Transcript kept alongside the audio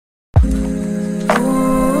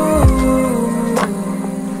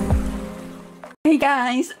Hey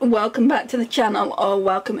guys, welcome back to the channel, or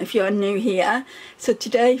welcome if you're new here. So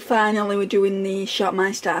today finally we're doing the Shop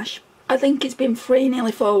My Stash. I think it's been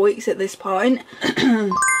nearly 4 weeks at this point.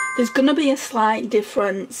 There's going to be a slight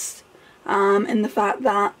difference in the fact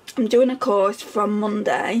that I'm doing a course from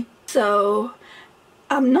Monday, so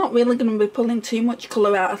I'm not really going to be pulling too much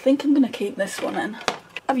colour out. I think I'm going to keep this one in.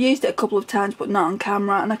 I've used it a couple of times but not on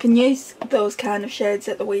camera, and I can use those kind of shades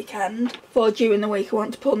at the weekend. For during the week I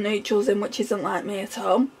want to pull neutrals in, which isn't like me at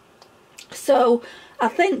all. So I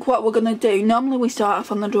think what we're going to do, normally we start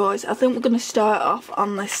off on the drawers, I think we're going to start off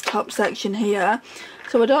on this top section here,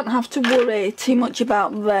 so I don't have to worry too much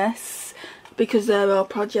about this because they're all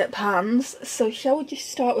project pans. So shall we just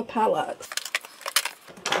start with palettes?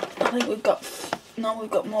 I think we've got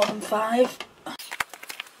more than 5.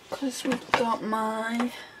 Because we've got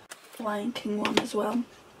my Lion King one as well.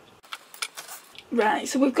 Right,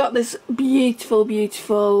 so we've got this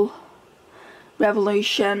beautiful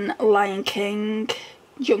Revolution Lion King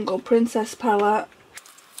Jungle Princess palette,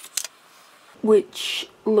 which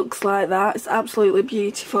looks like that. It's absolutely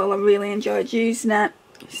beautiful. I really enjoyed using it.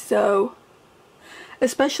 So,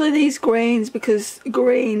 especially these greens, because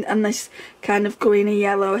green and this kind of greeny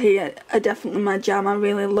yellow here are definitely my jam. I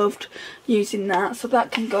really loved using that, so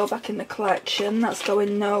that can go back in the collection. That's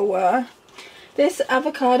going nowhere. This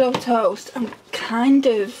avocado toast, I'm kind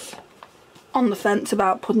of on the fence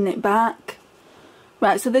about putting it back.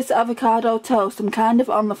 Right, so this avocado toast, I'm kind of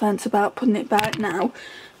on the fence about putting it back now,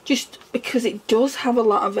 just because it does have a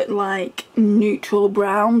lot of it like neutral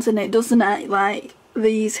browns in it, doesn't it? Like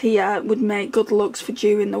these here would make good looks for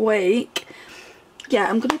during the week. Yeah,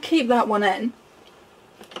 I'm going to keep that one in.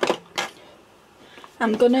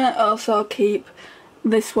 I'm going to also keep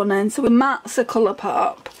this one in. So the matte's a colour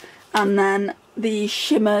pop, and then the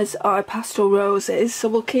shimmers are pastel roses, so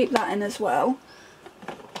we'll keep that in as well.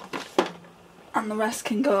 And the rest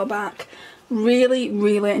can go back. Really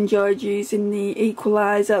enjoyed using the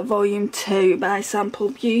Equalizer Volume 2 by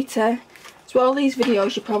Sample Beauty. So all these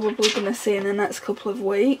videos you're probably going to see in the next couple of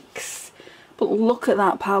weeks. But look at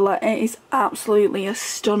that palette, it is absolutely a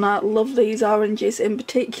stunner. Love these oranges in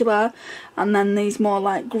particular, and then these more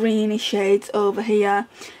like greeny shades over here.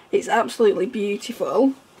 It's absolutely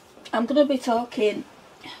beautiful. I'm going to be talking,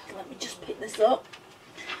 let me just pick this up.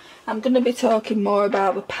 I'm going to be talking more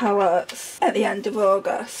about the palettes at the end of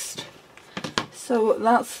August. So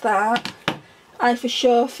that's that. I for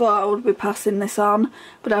sure thought I would be passing this on,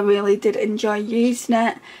 but I really did enjoy using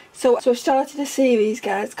it. So I've started a series,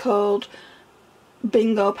 guys, called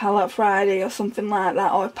Bingo Palette Friday or something like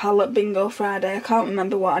that, or Palette Bingo Friday. I can't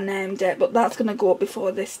remember what I named it, but that's going to go up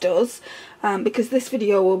before this does, because this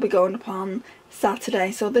video will be going up on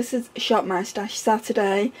Saturday. So this is Shop My Stash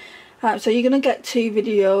Saturday. So you're going to get 2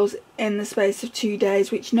 videos in the space of 2 days,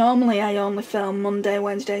 which normally I only film Monday,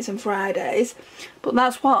 Wednesdays and Fridays. But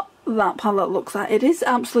that's what that palette looks like. It is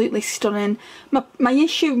absolutely stunning. My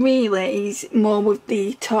issue really is more with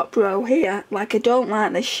the top row here. Like, I don't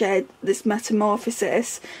like this shade, this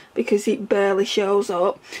Metamorphosis, because it barely shows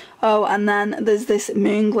up. Oh, and then there's this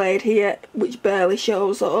Moonglade here, which barely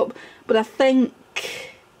shows up. But I think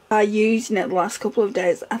by using it the last couple of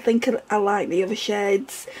days, I think I like the other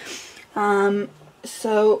shades.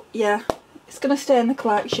 So yeah, it's going to stay in the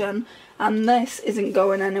collection, and this isn't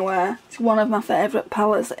going anywhere. It's one of my favourite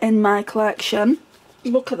palettes in my collection.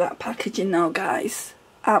 Look at that packaging though, guys.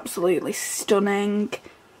 Absolutely stunning.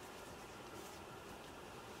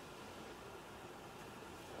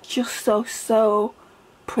 Just so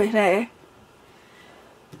pretty.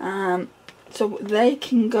 So they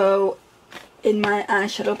can go in my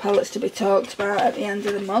eyeshadow palettes to be talked about at the end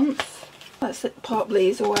of the month. Let's pop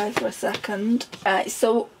these away for a second. Right,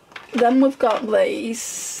 so then we've got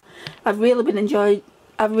these. I've really been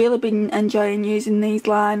enjoying using these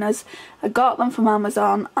liners. I got them from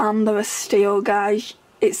Amazon and they're a steal, guys.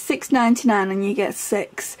 It's $6.99 and you get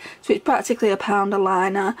 6, so it's practically £1 a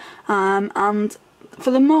liner. And for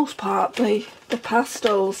the most part, the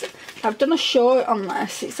pastels, I've done a short on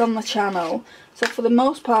this, it's on the channel, so for the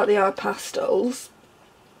most part they are pastels.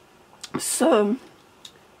 So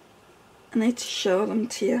I need to show them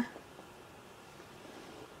to you.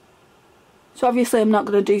 So obviously I'm not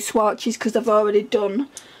going to do swatches because I've already done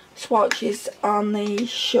swatches on the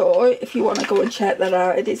short. If you want to go and check that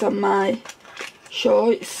out, it is on my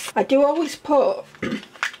shorts. I do always put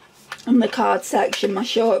in the card section my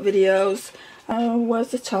short videos.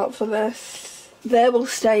 Where's the top for this? They will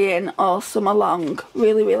stay in all summer long.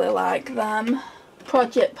 Really like them.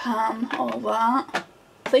 Project pan, all that.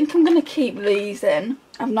 I think I'm going to keep these in.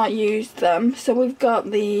 I've not used them. So we've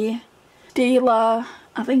got the Dealer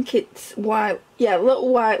I think it's white, yeah, Little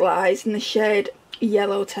White Lies in the shade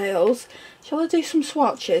Yellow Tails. Shall I do some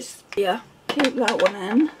swatches? Yeah, keep that one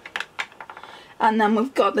in. And then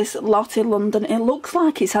we've got this Lottie London. It looks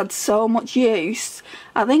like it's had so much use.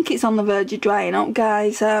 I think it's on the verge of drying up,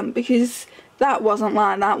 guys, because that wasn't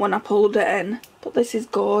like that when I pulled it in. But this is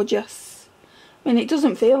gorgeous. I mean, it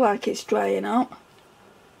doesn't feel like it's drying up.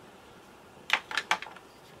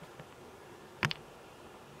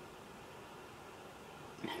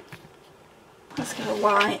 Let's get a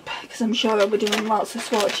wipe, because I'm sure I'll be doing lots of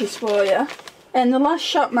swatches for you. In the last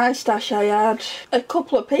Shop My Stash I had a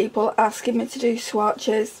couple of people asking me to do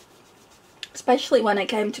swatches, especially when it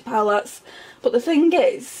came to palettes. But the thing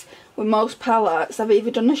is, with most palettes, I've either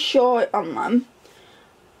done a short on them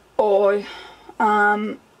or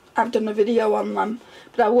I've done a video on them.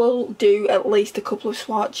 But I will do at least a couple of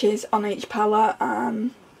swatches on each palette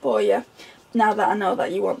for you, now that I know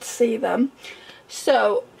that you want to see them.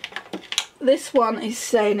 So this one is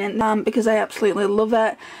staying in because I absolutely love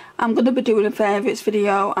it. I'm going to be doing a favourites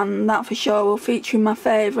video, and that for sure will feature in my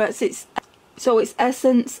favourites. It's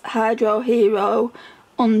Essence Hydro Hero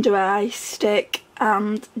Under Eye Stick,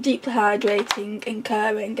 and deeply hydrating and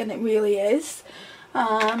caring, and it really is.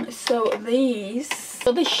 So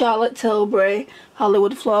this Charlotte Tilbury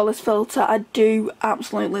Hollywood Flawless Filter, I do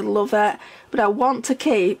absolutely love it, but I want to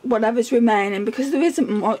keep whatever's remaining because there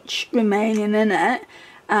isn't much remaining in it.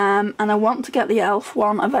 And I want to get the e.l.f.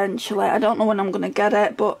 one eventually. I don't know when I'm going to get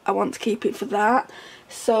it, but I want to keep it for that.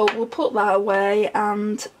 So we'll put that away.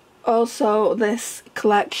 And also this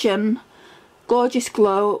Collection Gorgeous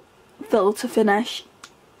Glow Filter Finish.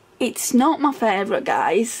 It's not my favourite,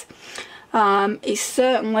 guys. It's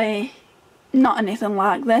certainly not anything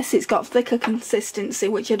like this. It's got thicker consistency,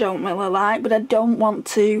 which I don't really like, but I don't want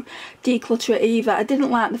to declutter it either. I didn't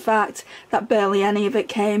like the fact that barely any of it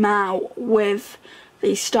came out with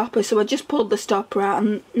the stopper, so I just pulled the stopper out,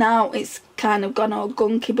 and now it's kind of gone all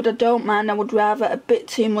gunky, but I don't mind. I would rather a bit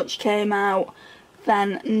too much came out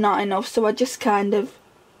than not enough, so I just kind of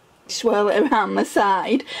swirl it around the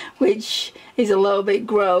side, which is a little bit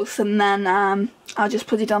gross, and then I'll just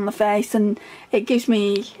put it on the face, and it gives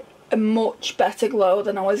me a much better glow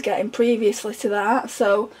than I was getting previously to that.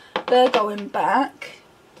 So they're going back.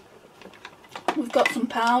 We've got some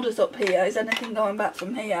powders up here. Is anything going back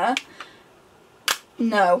from here?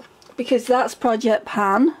 No, because that's Project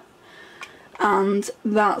Pan and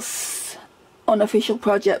that's Unofficial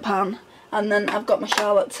Project Pan, and then I've got my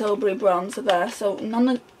Charlotte Tilbury bronzer there, so none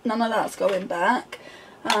of that's going back.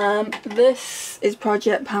 This is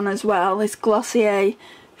Project Pan as well, this Glossier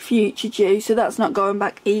Future Dew, so that's not going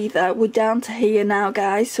back either. We're down to here now,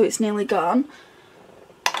 guys, so it's nearly gone.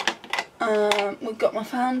 We've got my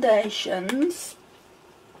foundations,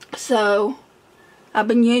 so I've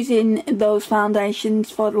been using those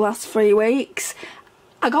foundations for the last 3 weeks.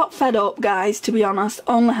 I got fed up, guys, to be honest.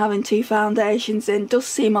 Only having 2 foundations in does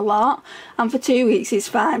seem a lot, and for 2 weeks it's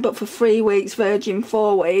fine, but for 3 weeks, virgin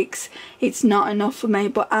 4 weeks, it's not enough for me.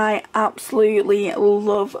 But I absolutely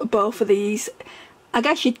love both of these. I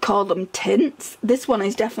guess you'd call them tints. This one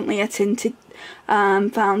is definitely a tinted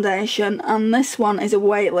foundation, and this one is a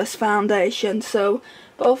weightless foundation, so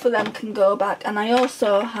both of them can go back. And I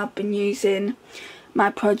also have been using my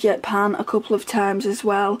Project Pan a couple of times as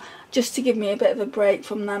well, just to give me a bit of a break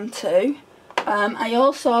from them too. I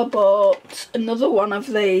also bought another one of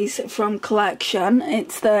these from Collection.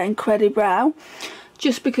 It's the Incredibrow,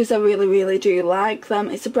 just because I really do like them.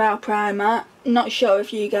 It's a brow primer. Not sure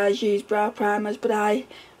if you guys use brow primers, but I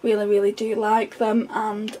really do like them,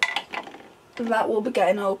 and that will be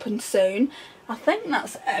getting open soon. I think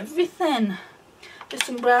that's everything. There's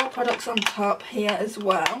some brow products on top here as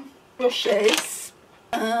well. Brushes.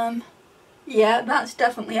 Yeah, that's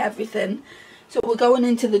definitely everything. So we're going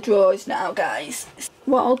into the drawers now, guys.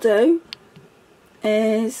 What I'll do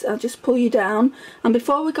is I'll just pull you down, and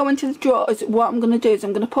before we go into the drawers, what I'm going to do is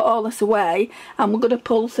I'm going to put all this away, and we're going to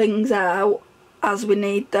pull things out as we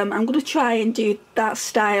need them. I'm going to try and do that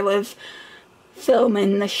style of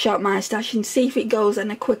filming the Shop My Stash and see if it goes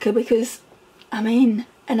any quicker, because I mean,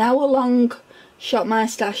 an hour long Shop My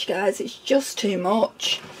Stash, guys, it's just too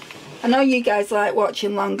much. I know you guys like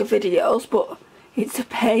watching longer videos, but it's a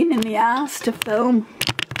pain in the ass to film.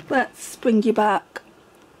 Let's bring you back.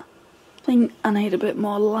 I think I need a bit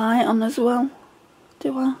more light on as well.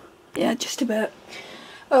 Do I? Yeah, just a bit.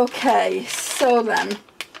 Okay, so then,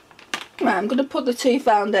 right, I'm going to put the 2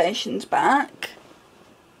 foundations back.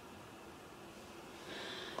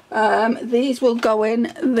 These will go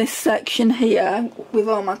in this section here with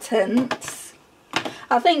all my tints.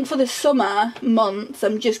 I think for the summer months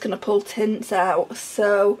I'm just going to pull tints out,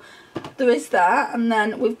 so there is that, and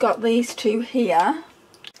then we've got these two here.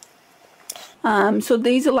 So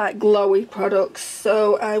these are like glowy products,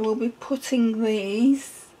 so I will be putting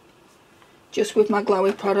these just with my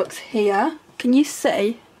glowy products here. Can you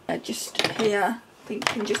see? Just here, I think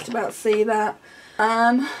you can just about see that.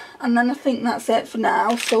 And then I think that's it for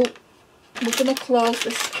now. So we're going to close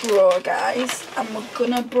this drawer, guys, and we're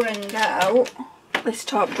going to bring out this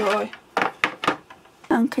top drawer.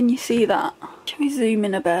 And can you see that? Shall we zoom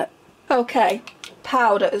in a bit? Okay,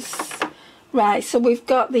 powders. Right, so we've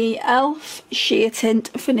got the e.l.f. Sheer Tint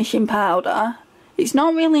Finishing Powder. It's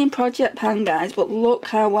not really in Project Pan, guys, but look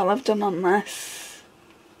how well I've done on this.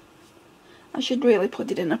 I should really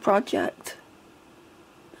put it in a project.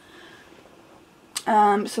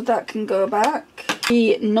 So that can go back.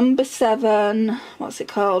 The number 7, what's it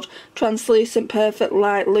called? Translucent Perfect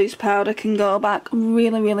Light Loose Powder can go back.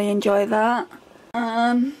 Really enjoy that.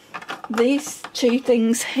 These two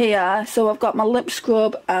things here, so I've got my lip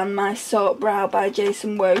scrub and my soap brow by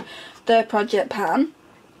Jason Wu. They're Project Pan.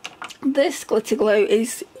 This glitter glue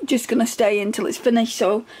is just going to stay until it's finished,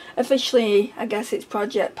 so officially I guess it's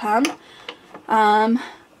Project Pan.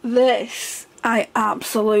 This I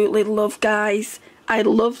absolutely love, guys. I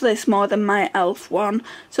love this more than my e.l.f. one.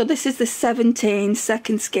 So this is the 17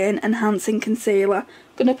 Second Skin Enhancing Concealer. I'm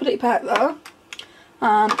going to put it back though.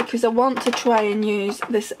 Because I want to try and use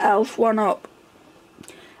this e.l.f. one up.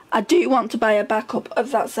 I do want to buy a backup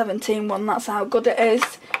of that 17 one, that's how good it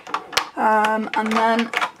is. And then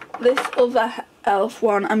this other e.l.f.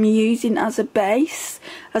 one I'm using as a base,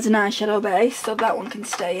 as an eyeshadow base, so that one can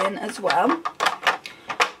stay in as well.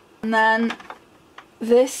 And then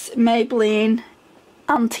this Maybelline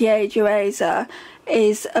Anti-Age Eraser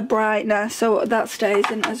is a brightener, so that stays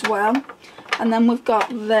in as well. And then we've got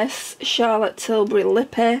this Charlotte Tilbury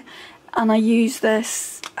Lippy, and I use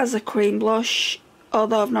this as a cream blush,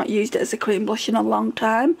 although I've not used it as a cream blush in a long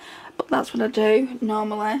time, but that's what I do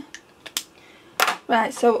normally.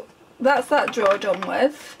 Right, so that's that drawer done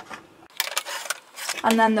with.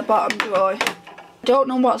 And then the bottom drawer. I don't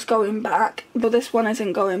know what's going back, but this one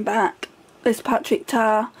isn't going back. This Patrick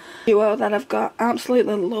Ta duo that I've got,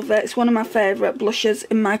 absolutely love it. It's one of my favourite blushes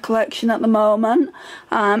in my collection at the moment.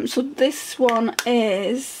 So this one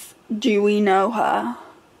is Do We Know Her?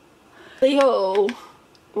 I feel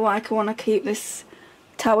like I want to keep this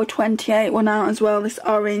Tower 28 one out as well, this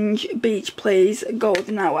Orange Beach Please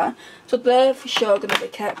Golden Hour. So they're for sure going to be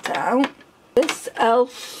kept out. This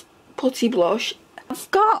e.l.f. Putty Blush, I've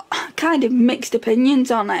got kind of mixed opinions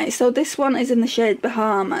on it. So this one is in the shade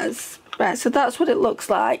Bahamas. Right, so that's what it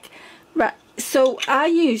looks like. Right, so I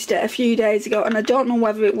used it a few days ago, and I don't know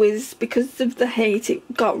whether it was because of the heat,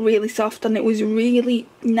 it got really soft and it was really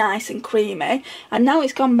nice and creamy. And now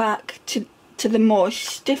it's gone back to the more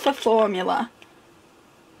stiffer formula.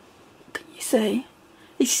 Can you see?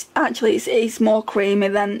 It's more creamy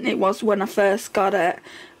than it was when I first got it.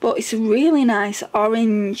 But it's a really nice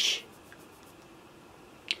orange.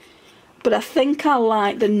 But I think I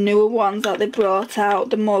like the newer ones that they brought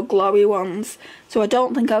out, the more glowy ones. So I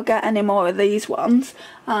don't think I'll get any more of these ones.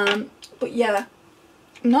 But yeah,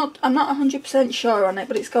 I'm not 100% sure on it,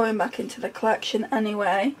 but it's going back into the collection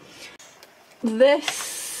anyway.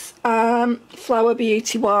 This Flower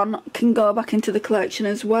Beauty one can go back into the collection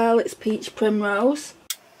as well. It's Peach Primrose.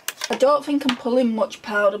 I don't think I'm pulling much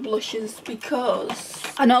powder blushes because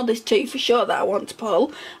I know there's two for sure that I want to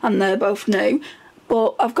pull, and they're both new.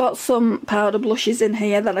 But I've got some powder blushes in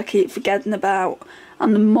here that I keep forgetting about,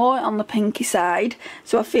 and they're more on the pinky side,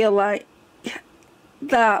 so I feel like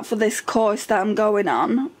that for this course that I'm going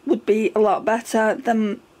on would be a lot better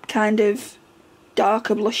than kind of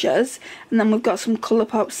darker blushes. And then we've got some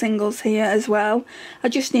Colourpop singles here as well. I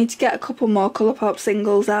just need to get a couple more Colourpop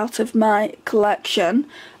singles out of my collection,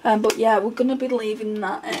 but yeah, we're going to be leaving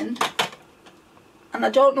that in. And I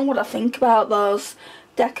don't know what I think about those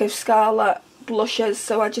Deck of Scarlet blushes,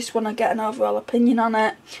 so I just want to get an overall opinion on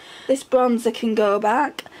it. This bronzer can go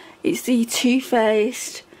back. It's the Too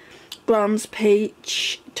Faced Bronze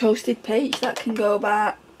Peach, Toasted Peach, that can go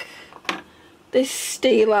back. This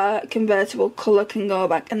Stila Convertible Colour can go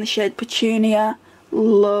back in the shade Petunia.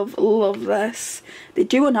 Love this. They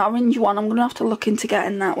do an orange one, I'm going to have to look into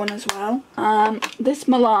getting that one as well. This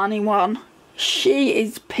Milani one, she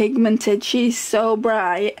is pigmented, she's so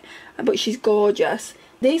bright, but she's gorgeous.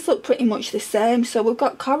 These look pretty much the same, so we've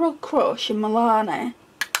got Coral Crush and Milani.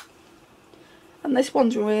 And this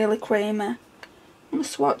one's really creamy. I'm going to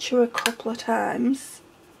swatch her a couple of times.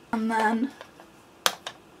 And then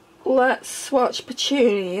let's swatch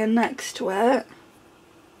Petunia next to it.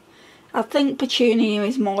 I think Petunia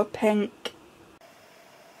is more pink.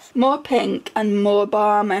 More pink and more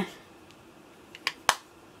balmy.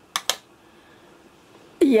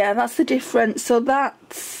 yeah, that's the difference. So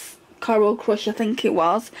that's Coral Crush, I think it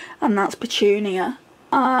was, and that's Petunia.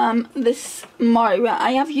 This Moira,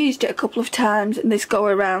 I have used it a couple of times in this go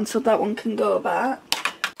around, so that one can go back.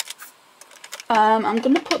 I'm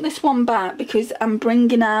going to put this one back because I'm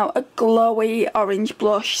bringing out a glowy orange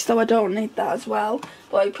blush, so I don't need that as well.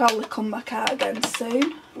 But it'll probably come back out again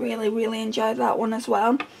soon. Really enjoyed that one as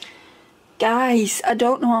well. Guys, I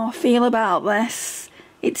don't know how I feel about this.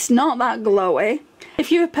 It's not that glowy.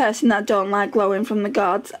 If you're a person that don't like glowing from the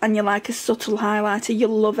gods and you like a subtle highlighter,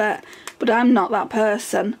 you'll love it. But I'm not that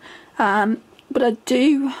person. But I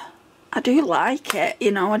do like it,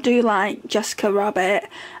 you know. I do like Jessica Rabbit,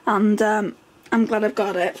 and I'm glad I've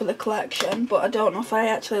got it for the collection, but I don't know if I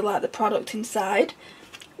actually like the product inside.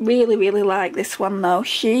 Really like this one though.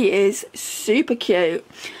 She is super cute.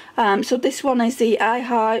 So this one is the I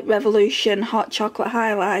Heart Revolution Hot Chocolate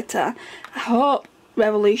Highlighter. I hope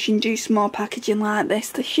Revolution do some more packaging like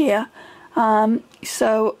this year.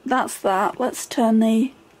 So that's that. Let's turn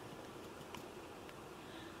the...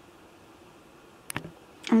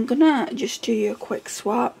 I'm gonna just do you a quick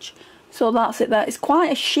swatch. So that's it there. It's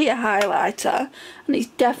quite a sheer highlighter, and it's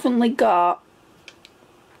definitely got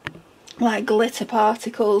like glitter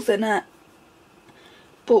particles in it.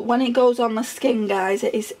 But when it goes on the skin, guys,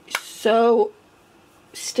 it is so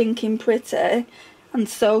stinking pretty and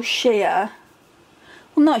so sheer.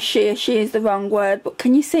 Well, not sheer, sheer is the wrong word, but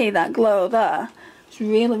can you see that glow there? It's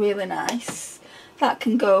really nice. That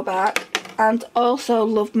can go back. And also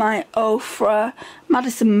love my Ofra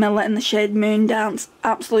Madison Miller in the shade Moondance.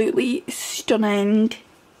 Absolutely stunning.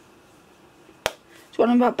 It's one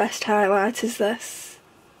of our best highlighters, this.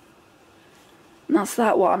 And that's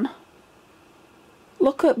that one.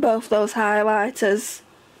 Look at both those highlighters.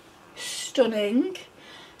 Stunning.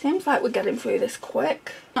 Seems like we're getting through this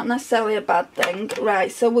quick. Not necessarily a bad thing.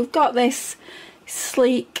 Right, so we've got this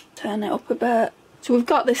sleek... Turn it up a bit. So we've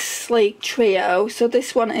got this sleek trio. So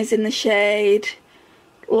this one is in the shade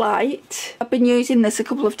Light. I've been using this a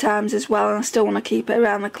couple of times as well, and I still want to keep it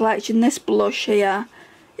around the collection. This blush here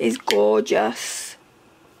is gorgeous.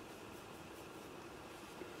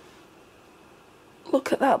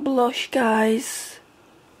 Look at that blush, guys.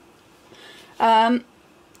 Yeah,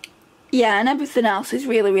 and everything else is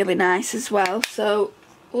really nice as well, so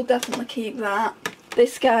we'll definitely keep that.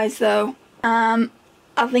 This, guys, though,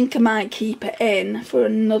 I think I might keep it in for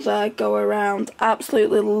another go around.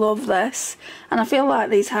 Absolutely love this, and I feel like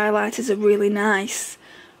these highlighters are really nice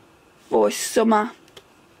for summer.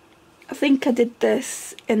 I think I did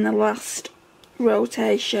this in the last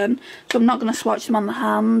rotation, so I'm not going to swatch them on the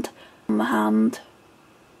hand.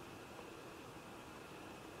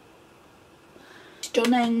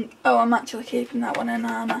 Stunning. Oh, I'm actually keeping that one in,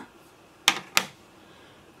 aren't I?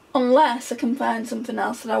 Unless I can find something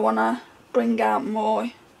else that I want to bring out more.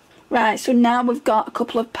 Right, so now we've got a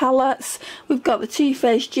couple of palettes. We've got the Too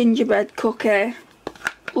Faced Gingerbread Cookie.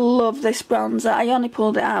 Love this bronzer. I only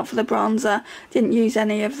pulled it out for the bronzer. Didn't use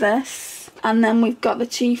any of this. And then we've got the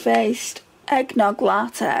Too Faced Eggnog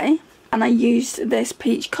Latte. And I used this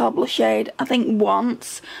Peach Cobbler shade, I think,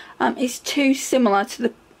 once. It's too similar to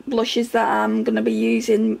the blushes that I'm going to be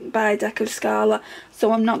using by Deck of Scala,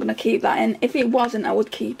 so I'm not going to keep that in. If it wasn't, I would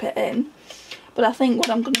keep it in. But I think what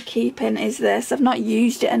I'm going to keep in is this. I've not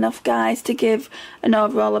used it enough, guys, to give an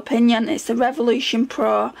overall opinion. It's the Revolution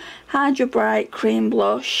Pro Hydra Bright Cream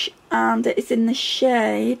Blush, and it's in the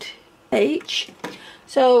shade H.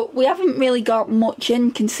 So we haven't really got much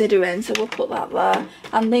in considering, so we'll put that there.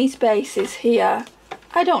 And these bases here,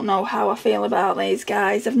 I don't know how I feel about these,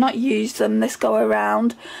 guys. I've not used them this go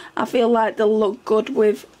around. I feel like they'll look good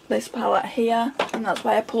with this palette here, and that's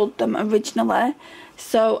why I pulled them originally.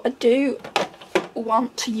 So I do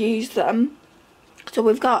want to use them. So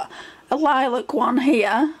we've got a lilac one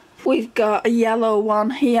here, we've got a yellow one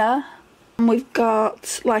here, and we've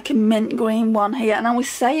got like a mint green one here. And I was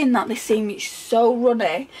saying that they seem so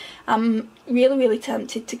runny. I'm really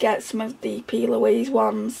tempted to get some of the P. Louise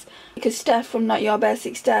ones, because Steph from Not Your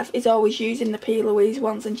Basic Steph is always using the P. Louise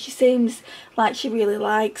ones, and she seems like she really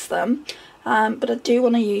likes them. But I do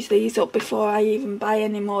want to use these up before I even buy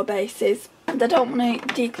any more bases, and I don't want to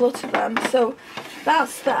declutter them. So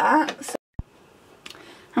that's that. So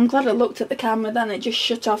I'm glad I looked at the camera then, it just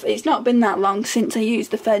shut off. It's not been that long since I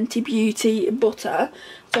used the Fenty Beauty butter.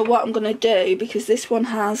 So what I'm going to do, because this one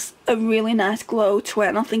has a really nice glow to it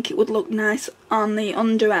and I think it would look nice on the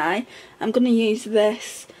under eye, I'm going to use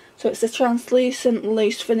this. So it's a translucent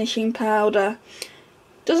loose finishing powder.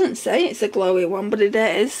 Doesn't say it's a glowy one, but it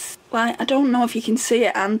is. Like, I don't know if you can see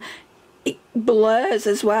it, and it blurs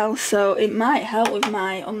as well, so it might help with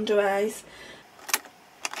my under eyes.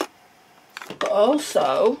 But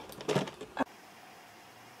also,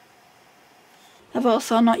 I've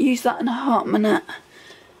also not used that in a hot minute.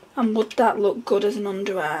 And would that look good as an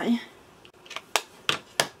under eye?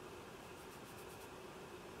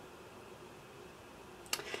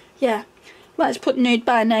 Yeah, let's put Nude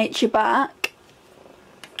by Nature back.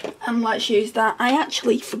 And let's use that. I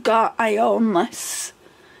actually forgot I own this.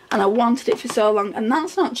 And I wanted it for so long. And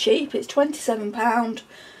that's not cheap, it's £27.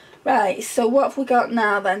 Right, so what have we got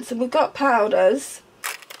now then? So we've got powders.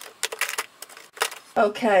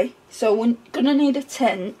 Okay, so we're gonna need a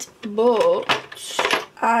tint, but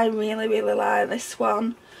I really like this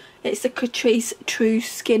one. It's the Catrice True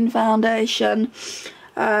Skin Foundation.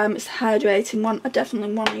 It's a hydrating one. I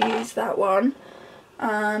definitely want to use that one.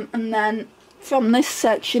 And then from this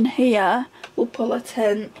section here, we'll pull a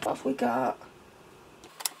tint. What have we got?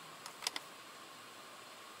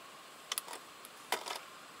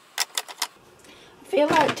 I feel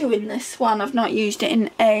like doing this one. I've not used it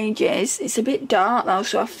in ages. It's a bit dark though,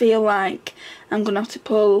 so I feel like I'm gonna have to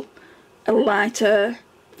pull a lighter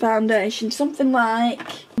foundation, something like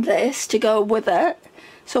this to go with it.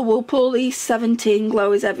 So we'll pull the 17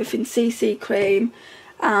 Glow Is Everything CC cream,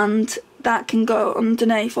 and that can go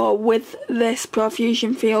underneath or with this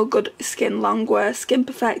Profusion Feel Good Skin Longwear Skin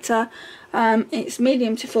Perfector. It's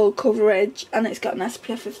medium to full coverage and it's got an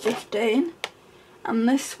SPF of 15, and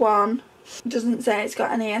this one doesn't say it's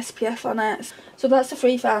got any SPF on it. So that's the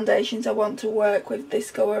 3 foundations I want to work with this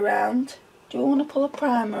go around. Do I want to pull a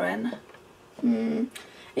primer in?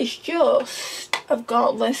 It's just, I've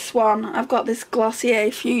got this one. I've got this Glossier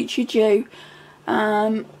Future Dew.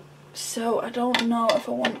 So I don't know if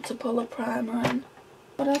I want to pull a primer in.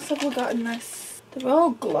 What else have we got in this? They're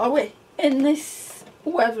all glowy. In this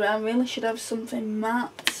weather I really should have something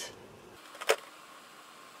matte.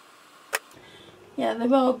 Yeah,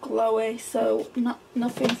 they're all glowy, so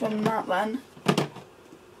nothing from that then.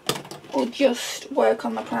 We'll just work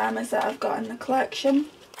on the primers that I've got in the collection.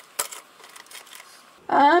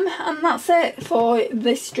 And that's it for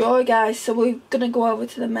this drawer, guys. So we're going to go over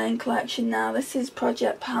to the main collection now. This is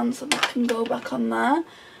Project Pan, so we can go back on there.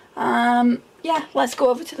 Yeah, let's go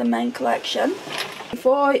over to the main collection.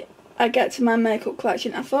 Before I get to my makeup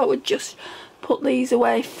collection, I thought we'd just put these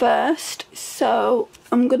away first. So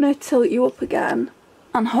I'm going to tilt you up again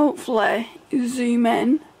and hopefully zoom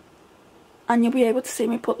in and you'll be able to see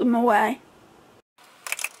me put them away.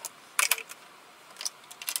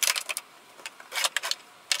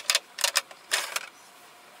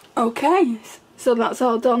 Okay, so that's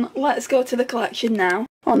all done. Let's go to the collection now.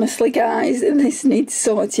 Honestly guys, this needs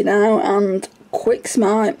sorting out and quick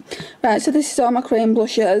smart. Right, so this is all my cream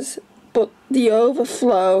blushes, but the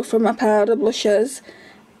overflow from my powder blushes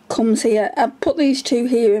comes here. I've put these 2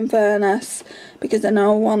 here in fairness because I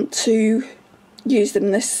know I want to use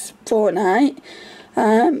them this fortnight.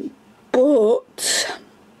 But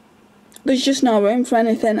there's just no room for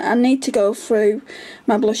anything. I need to go through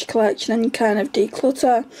my blush collection and kind of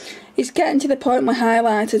declutter. It's getting to the point with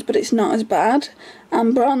highlighters, but it's not as bad.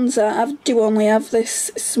 And bronzer, I do only have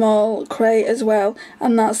this small crate as well,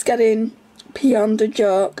 and that's getting beyond a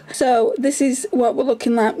joke. So this is what we're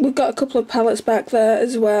looking like. We've got a couple of palettes back there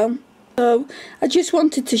as well. So I just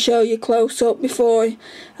wanted to show you close up before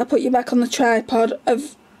I put you back on the tripod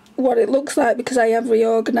of what it looks like, because I have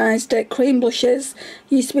reorganised it. Cream blushes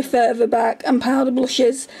used to be further back and powder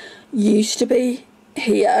blushes used to be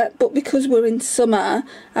here, but because we're in summer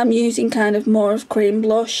I'm using kind of more of cream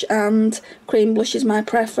blush, and cream blush is my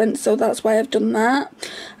preference, so that's why I've done that.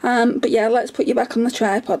 But yeah, let's put you back on the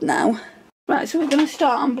tripod now. Right, so we're going to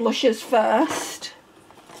start on blushes first.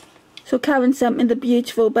 So Karen sent me the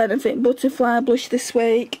beautiful Benefit Butterfly blush this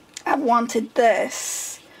week. I've wanted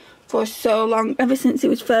this for so long, ever since it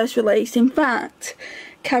was first released. In fact,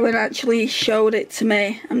 Karen actually showed it to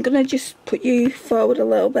me. I'm going to just put you forward a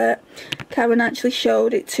little bit. Karen actually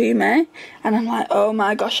showed it to me and I'm like, oh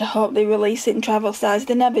my gosh, I hope they release it in travel size.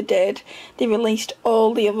 They never did. They released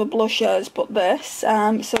all the other blushes but this.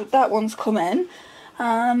 So that one's coming.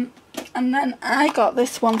 And then I got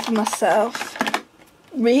this one for myself,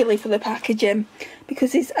 really for the packaging,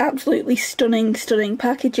 because it's absolutely stunning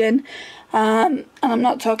packaging. And I'm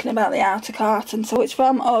not talking about the outer carton. So it's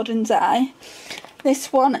from Auden's Eye.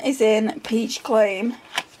 This one is in Peach Gleam,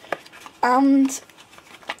 and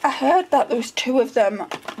I heard that there was 2 of them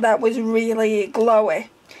that was really glowy.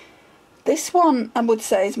 This one I would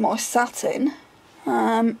say is more satin,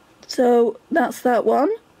 so that's that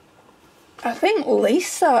one. I think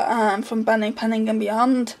Lisa from Banning Penning and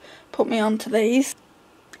Beyond put me onto these.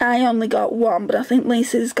 I only got one, but I think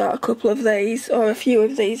Lisa's got a couple of these, or a few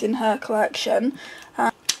of these in her collection.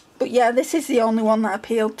 But yeah, this is the only one that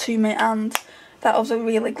appealed to me, and that was a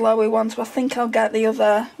really glowy one, so I think I'll get the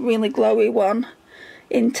other really glowy one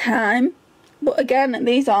in time. But again,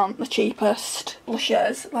 these aren't the cheapest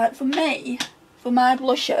blushers. Like for me, for my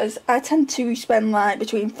blushers, I tend to spend like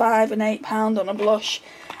between £5 and £8 on a blush,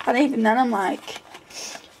 and even then I'm like,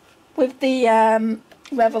 with the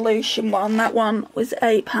Revolution one, that one was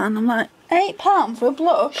 £8. I'm like, £8 for a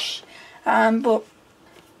blush? But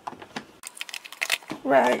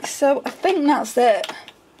right, so I think that's it.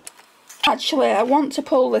 Actually, I want to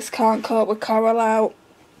pull this Can't Cope with Coral out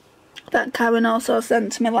that Karen also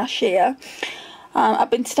sent to me last year. I've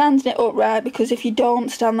been standing it upright because if you don't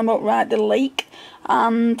stand them upright, they leak.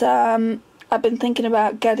 And I've been thinking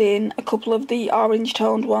about getting a couple of the orange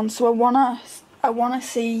toned ones, so I wanna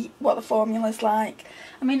see what the formula's like.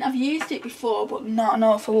 I mean, I've used it before, but not an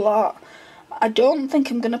awful lot. I don't think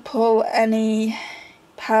I'm gonna pull any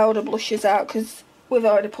powder blushes out because we've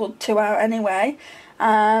already pulled 2 out anyway.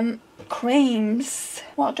 Creams,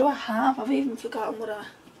 what do I have? I've even forgotten what I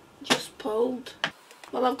just pulled.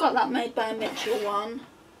 Well, I've got that Made by Mitchell one,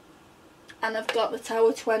 and I've got the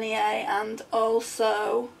Tower 28, and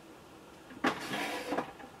also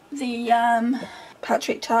the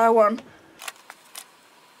Patrick Tar one.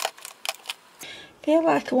 I feel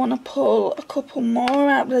like I want to pull a couple more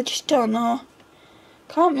out, but I just don't know.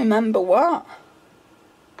 Can't remember what.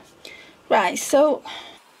 Right, so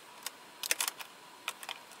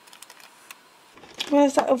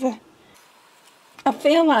where's that other? I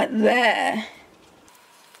feel like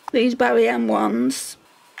these Barry M ones,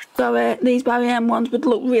 these Barry M ones would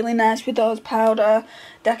look really nice with those powder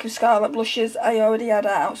Deck of Scarlet blushes I already had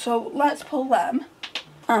out. So let's pull them,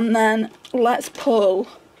 and then let's pull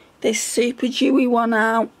this super dewy one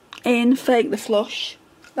out in Fake the Flush.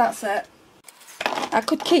 That's it. I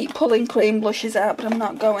could keep pulling cream blushes out, but I'm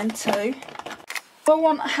not going to. Do I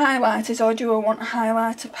want highlighters or do I want a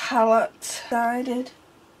highlighter palette? Decided.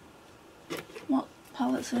 What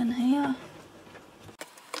palettes are in here?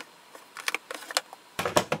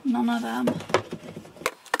 None of them.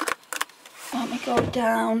 Let me go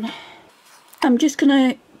down. I'm just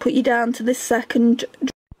going to put you down to this second.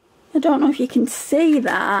 I don't know if you can see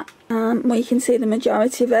that. Well, you can see the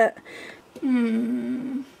majority of it.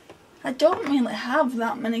 I don't really have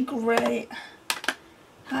that many great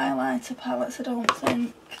highlighter palettes, I don't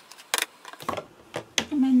think.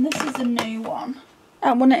 I mean, this is a new one.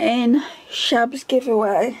 I want it in Shab's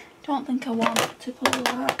giveaway. Don't think I want to pull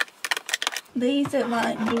that. These are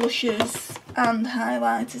like blushes and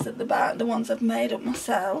highlighters at the back, the ones I've made up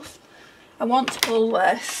myself. I want to pull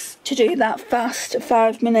this to do that fast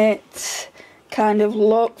 5-minute kind of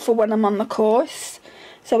look for when I'm on the course.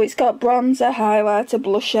 So it's got bronzer, highlighter,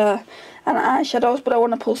 blusher and eyeshadows, but I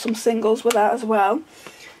want to pull some singles with that as well.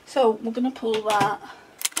 So we're going to pull that.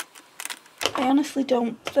 I honestly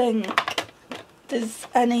don't think there's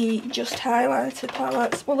any just highlighter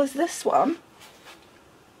palettes. Well, there's this one.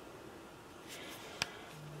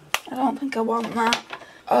 I don't think I want that.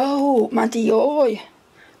 Oh, my Dior.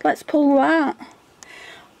 Let's pull that.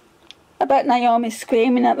 I bet Naomi's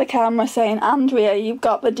screaming at the camera saying, Andrea, you've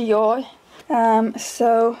got the Dior.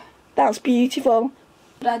 So that's beautiful.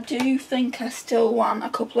 But I do think I still want a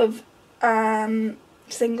couple of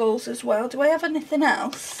singles as well. Do I have anything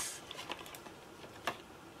else?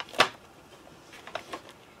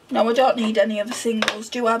 No, I don't need any other singles,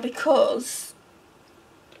 do I? Because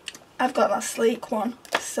I've got that sleek one.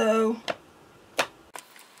 So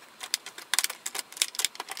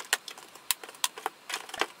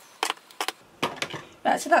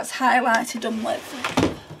right, so that's highlighted done with.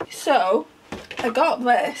 So I got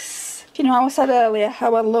this. Do you know how I said earlier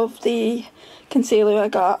how I love the concealer I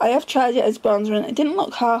got? I have tried it as bronzer and it didn't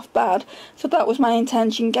look half bad, so that was my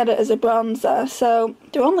intention, get it as a bronzer. So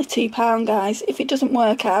they're only £2, guys. If it doesn't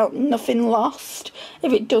work out, nothing lost.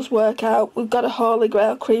 If it does work out, we've got a Holy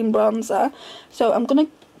Grail cream bronzer. So I'm going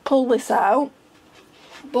to pull this out,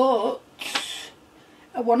 but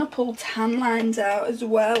I want to pull tan lines out as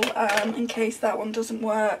well, in case that one doesn't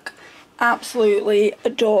work. Absolutely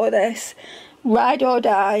adore this. Ride or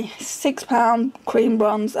Die, £6 cream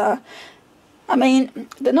bronzer. I mean,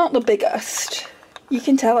 they're not the biggest. You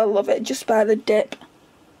can tell I love it just by the dip.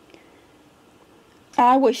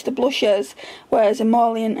 I wish the blushers were as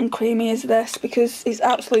emollient and creamy as this because it's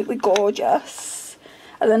absolutely gorgeous.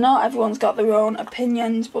 And I know everyone's got their own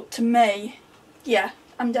opinions, but to me, yeah,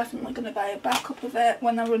 I'm definitely going to buy a backup of it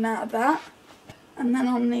when I run out of that. And then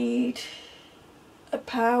I'll need a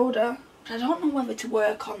powder. I don't know whether to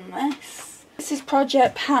work on this. This is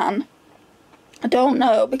Project Pan. I don't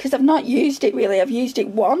know because I've not used it really. I've used it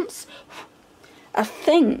once. I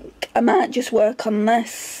think I might just work on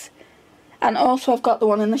this And also I've got the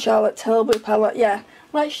one in the Charlotte Tilbury palette. Yeah,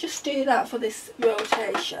 let's just do that for this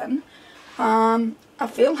rotation. I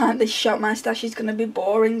feel like this Shop My Stash is going to be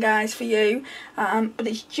boring, guys, for you. But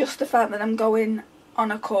it's just the fact that I'm going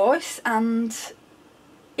on a course and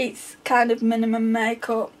it's kind of minimum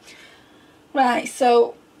makeup. Right,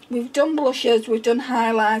 so we've done blushes, we've done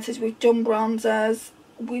highlighters, we've done bronzers,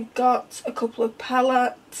 we've got a couple of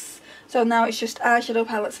palettes. So now it's just eyeshadow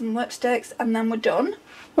palettes and lipsticks, and then we're done.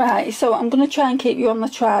 Right, so I'm going to try and keep you on the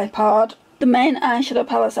tripod. The main eyeshadow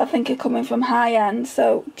palettes I think are coming from High End,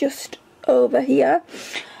 so just over here.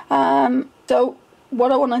 So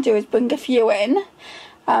what I want to do is bring a few in,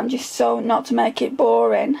 just so not to make it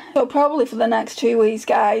boring. So probably for the next 2 weeks,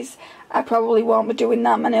 guys, I probably won't be doing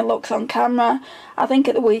that many looks on camera. I think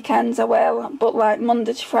at the weekends I will, but like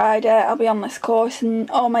Monday to Friday I'll be on this course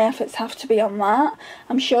and all my efforts have to be on that.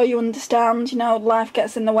 I'm sure you understand, you know, life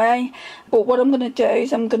gets in the way. But what I'm going to do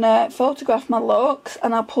is I'm going to photograph my looks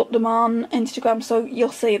and I'll put them on Instagram so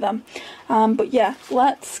you'll see them. But yeah,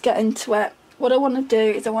 let's get into it. What I want to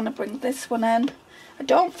do is I want to bring this one in. I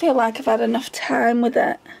don't feel like I've had enough time with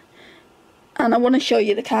it. And I want to show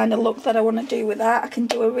you the kind of look that I want to do with that. I can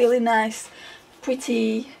do a really nice,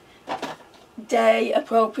 pretty, day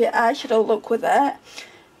appropriate eyeshadow look with it.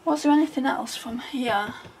 Was there anything else from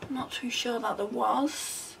here? I'm not too sure that there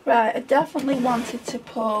was. Right, I definitely wanted to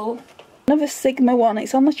pull another Sigma one.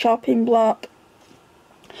 It's on the chopping block.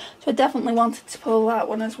 So I definitely wanted to pull that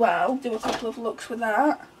one as well. Do a couple of looks with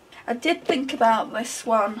that. I did think about this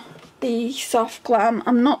one, the Soft Glam.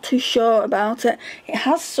 I'm not too sure about it. It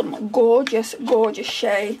has some gorgeous, gorgeous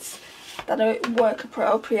shades that are work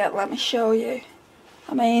appropriate. Let me show you.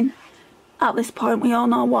 I mean, at this point we all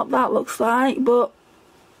know what that looks like, but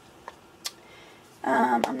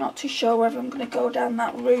I'm not too sure whether I'm going to go down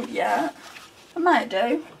that route yet. I might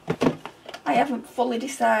do. I haven't fully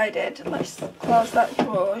decided. Let's close that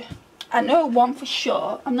drawer. I know one for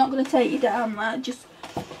sure. I'm not going to take you down there just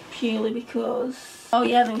purely because... Oh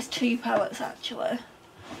yeah, there was 2 palettes actually.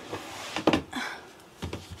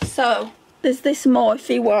 So, there's this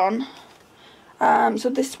Morphe one. So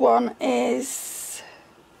this one is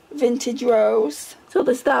Vintage Rose. So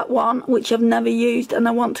there's that one, which I've never used and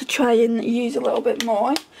I want to try and use a little bit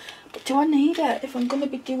more. But do I need it if I'm going to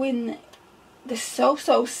be doing this so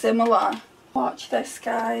similar? Watch this,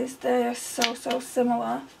 guys. They're so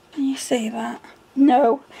similar. Can you see that?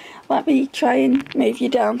 No. Let me try and move you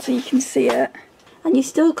down so you can see it. And you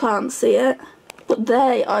still can't see it. But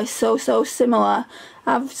they are so similar.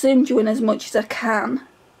 I've zoomed you in as much as I can.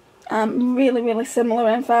 Really similar,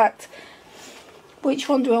 in fact. Which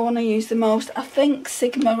one do I want to use the most? I think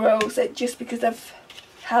Sigma Rose, just because I've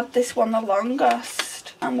had this one the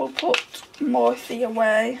longest. And we'll put Morphe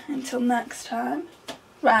away until next time.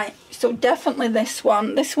 Right, so definitely this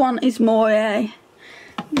one. This one is more a...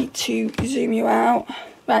 Need to zoom you out.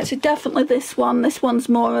 Right, so definitely this one. This one's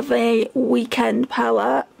more of a weekend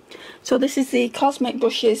palette. So this is the Cosmic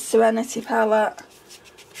Brushes Serenity palette.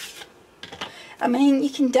 I mean, you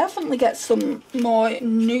can definitely get some more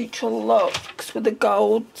neutral looks with the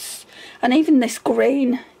golds. And even this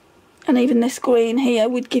green. And even this green here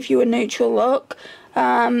would give you a neutral look.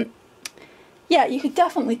 Yeah, you could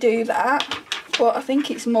definitely do that. But I think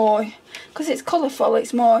it's more, because it's colourful,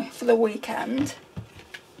 it's more for the weekend.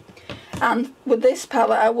 And with this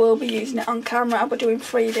palette, I will be using it on camera. I'll be doing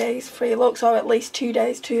 3 days, 3 looks, or at least 2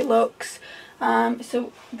 days, 2 looks.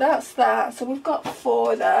 So that's that. So we've got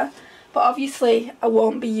 4 there. But obviously, I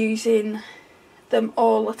won't be using them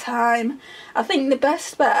all the time. I think the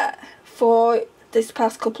best bet for this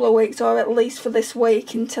past couple of weeks, or at least for this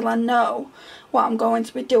week, until I know what I'm going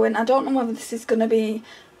to be doing. I don't know whether this is going to be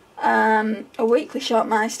a weekly Shop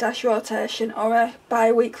My Stash rotation or a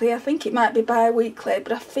bi-weekly. I think it might be bi-weekly,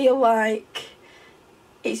 but I feel like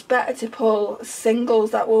it's better to pull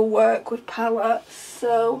singles that will work with palettes.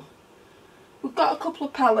 So we've got a couple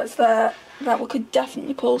of palettes there that we could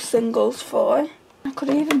definitely pull singles for. I could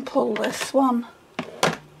even pull this one.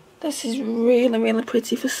 This is really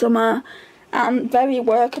pretty for summer and very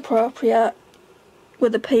work appropriate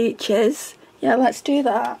with the peaches. Yeah, let's do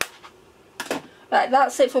that. Right,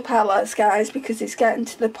 that's it for palettes, guys, because it's getting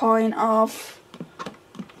to the point of...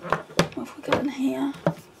 What have we got in here?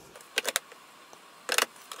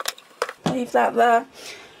 Leave that there.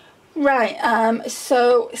 Right,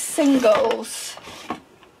 so singles.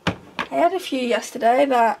 I had a few yesterday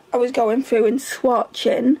that I was going through and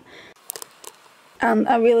swatching, and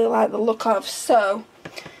I really like the look of, so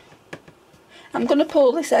I'm going to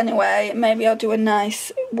pull this anyway. Maybe I'll do a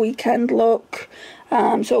nice weekend look.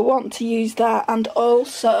 So I want to use that, and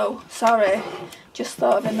also, sorry, just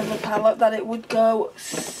thought of another palette that it would go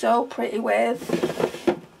so pretty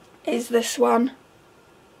with, is this one.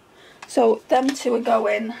 So them two are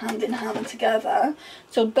going hand in hand together.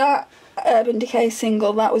 So that Urban Decay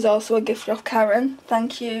single, that was also a gift of Karen.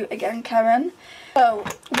 Thank you again, Karen. So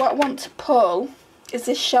what I want to pull is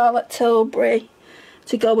this Charlotte Tilbury,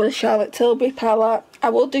 to go with a Charlotte Tilbury palette. I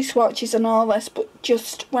will do swatches and all this, but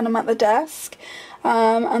just when I'm at the desk.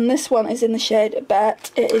 And this one is in the shade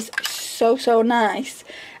Bet. It is so nice.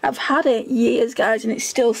 I've had it years, guys, and it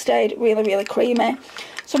still stayed really creamy.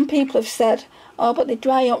 Some people have said, oh, but they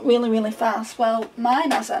dry up really fast. Well,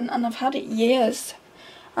 mine hasn't, and I've had it years.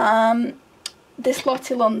 This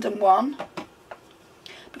Lottie London one,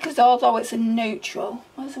 because although it's a neutral,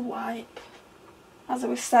 where's the wipe? As I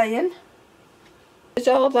was saying,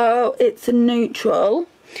 although it's a neutral,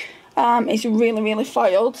 it's really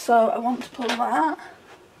foiled, so I want to pull that.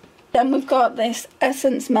 Then we've got this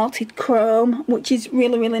Essence Melted Chrome, which is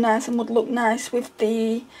really nice and would look nice with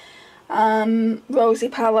the Rosy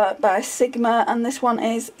palette by Sigma, and this one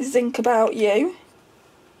is Zinc About You.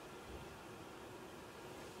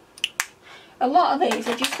 A lot of these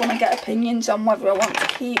I just want to get opinions on whether I want to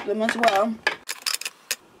keep them as well.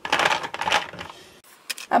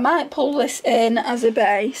 I might pull this in as a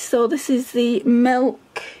base. So this is the Milk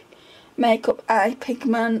Makeup Eye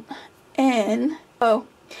Pigment in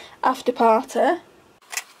After Party.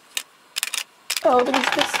 Oh, there was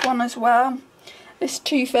this one as well. This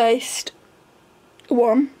Too Faced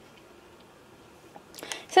one.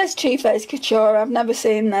 It says Too Faced Couture. I've never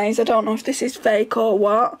seen these. I don't know if this is fake or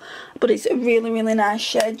what, but it's a really nice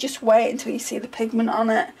shade. Just wait until you see the pigment on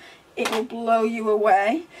it. It will blow you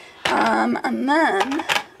away. And then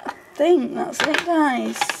I think that's it,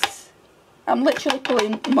 guys. I'm literally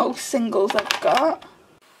pulling most singles I've got.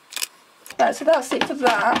 Right, so that's it for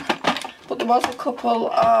that. But there was a couple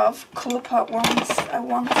of Colourpop ones I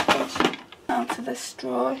wanted out of this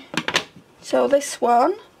drawer. So this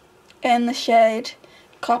one in the shade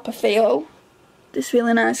Copperfield, this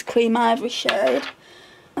really nice cream ivory shade.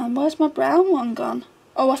 And where's my brown one gone?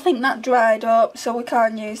 Oh, I think that dried up, so we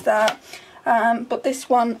can't use that. But this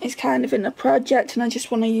one is kind of in a project and I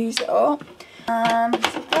just want to use it up.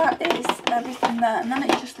 So that is everything there, and then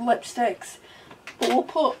it's just lipsticks. But we'll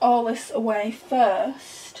put all this away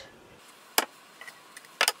first,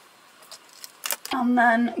 and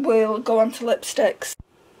then we'll go on to lipsticks.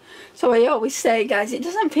 So I always say, guys, it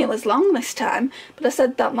doesn't feel as long this time, but I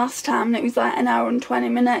said that last time and it was like 1 hour and 20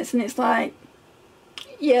 minutes, and it's like,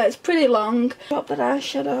 yeah, it's pretty long. Drop that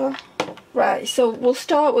eyeshadow. Right, so we'll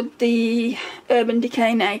start with the Urban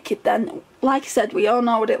Decay Naked then. Like I said, we all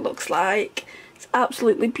know what it looks like. It's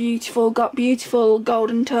absolutely beautiful, got beautiful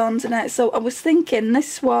golden tones in it. So I was thinking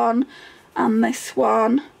this one and this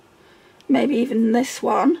one, maybe even this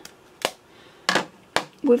one,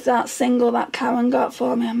 with that single that Karen got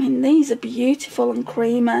for me. I mean, these are beautiful and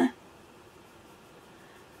creamy.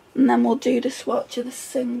 And then we'll do the swatch of the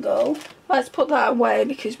single. Let's put that away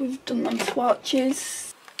because we've done them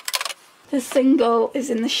swatches. The single is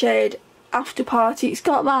in the shade After Party. It's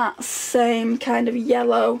got that same kind of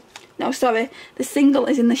yellow. No, sorry. The single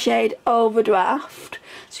is in the shade Overdraft.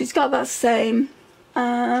 So it's got that same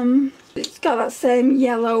yellow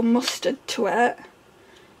mustard to it.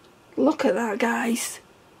 Look at that, guys.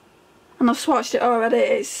 And I've swatched it already.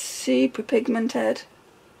 It's super pigmented.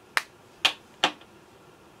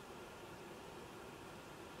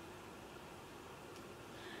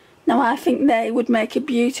 Now I think they would make a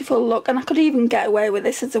beautiful look, and I could even get away with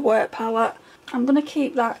this as a work palette. I'm going to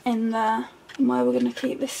keep that in there. And where we're going to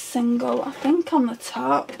keep this single, I think on the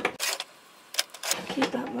top.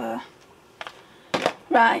 Keep that there.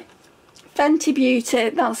 Right, Fenty Beauty,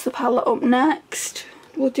 that's the palette up next.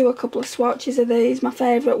 We'll do a couple of swatches of these, my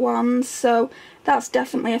favourite ones. So that's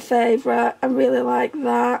definitely a favourite. I really like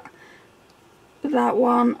that. That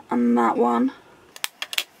one and that one.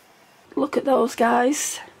 Look at those,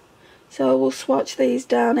 guys. So we'll swatch these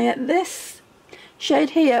down here. This shade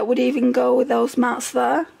here would even go with those mattes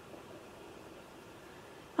there.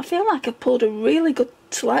 I feel like I pulled a really good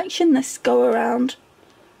selection this go around.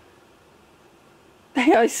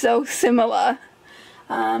 They are so similar.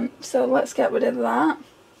 So let's get rid of that.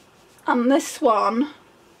 And this one,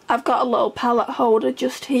 I've got a little palette holder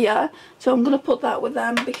just here. So I'm going to put that with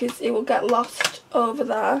them because it will get lost over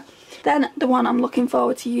there. Then the one I'm looking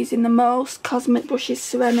forward to using the most, Cosmic Brushes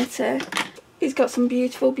Serenity. It's got some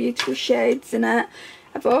beautiful shades in it.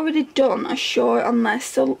 I've already done a short on this.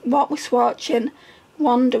 So what we're swatching,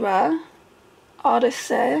 Wanderer,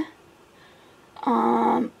 Odyssey,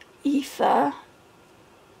 Ether,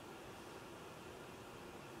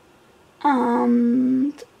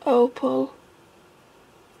 and Opal.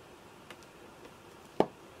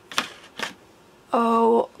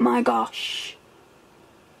 Oh my gosh.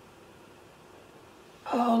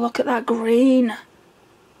 Oh, look at that green.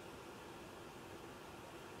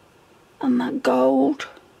 And that gold.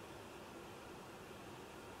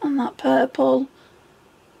 And that purple.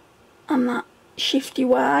 And that shifty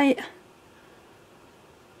white.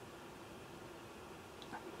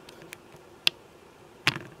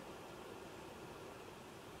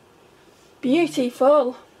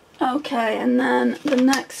 Beautiful. Okay, and then the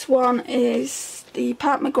next one is the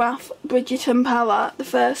Pat McGrath Bridgerton palette, the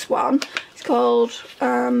first one. It's called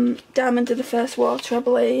Diamond of the First Water, I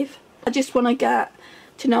believe. I just want to get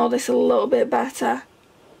to know this a little bit better.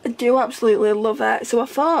 I do absolutely love it. So I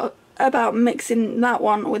thought about mixing that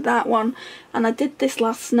one with that one, and I did this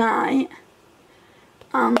last night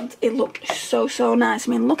and it looked so nice.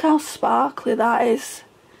 I mean, look how sparkly that is.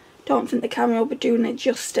 Don't think the camera will be doing it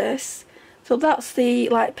justice. So that's the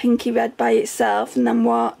like pinky red by itself, and then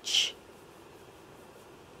watch.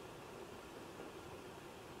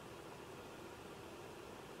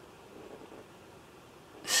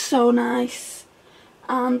 So nice.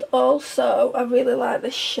 And also I really like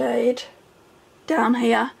this shade down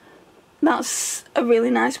here. That's a really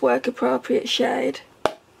nice work appropriate shade.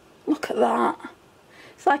 Look at that.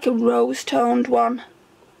 It's like a rose toned one.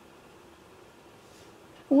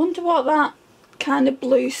 I wonder what that kind of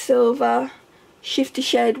blue silver shifty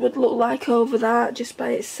shade would look like over that just by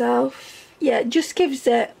itself. Yeah, it just gives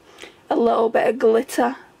it a little bit of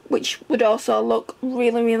glitter, which would also look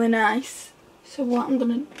really nice. So what I'm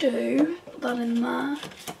going to do, put that in there.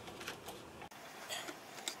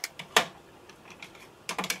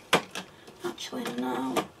 Actually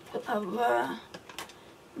no, put that there,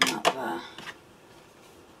 and that there.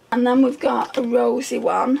 And then we've got a rosy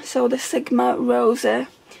one, so the Sigma Rosy.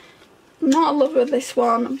 I'm not a lover of this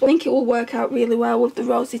one, but I think it will work out really well with the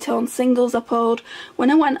rosy tone singles I pulled.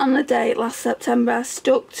 When I went on a date last September, I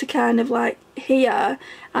stuck to kind of like here,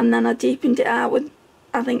 and then I deepened it out with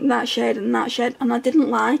I think that shade, and I didn't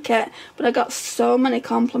like it, but I got so many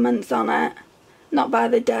compliments on it. Not by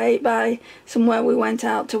the date, by somewhere we went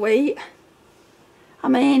out to eat. I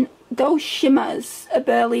mean, those shimmers are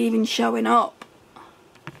barely even showing up.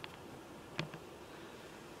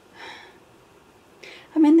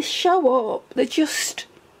 I mean, they show up, they're just,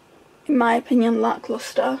 in my opinion,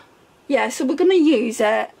 lackluster. Yeah, so we're going to use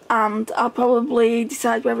it, and I'll probably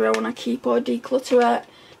decide whether I want to keep or declutter it.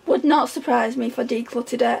 Would not surprise me if I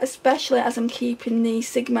decluttered it, especially as I'm keeping the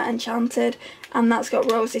Sigma Enchanted, and that's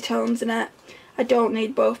got rosy tones in it. I don't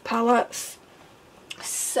need both palettes.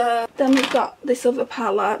 So then we've got this other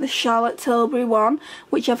palette, the Charlotte Tilbury one,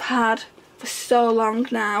 which I've had for so long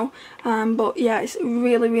now, but yeah, it's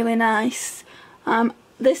really nice.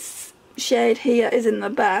 This shade here isn't the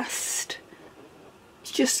best.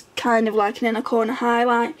 It's just kind of like an inner corner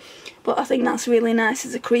highlight, but I think that's really nice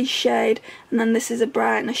as a crease shade. And then this is a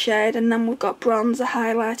brightener shade, and then we've got bronzer,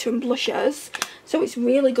 highlighter and blushers. So it's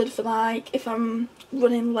really good for like if I'm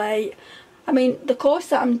running late. I mean, the course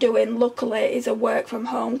that I'm doing luckily is a work from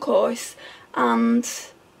home course, and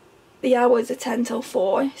the hours are 10 till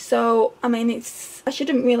 4, so I mean I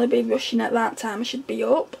shouldn't really be rushing at that time, I should be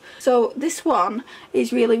up. So this one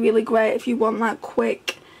is really great if you want that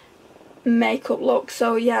quick makeup look.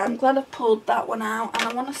 So yeah, I'm glad I pulled that one out, and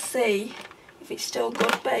I want to see if it's still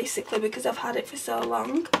good basically because I've had it for so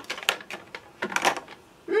long.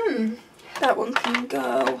 That one can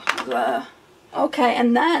go there. Okay,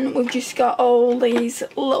 and then we've just got all these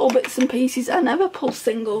little bits and pieces. I never pull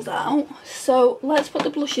singles out, so let's put the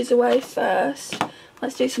blushes away first.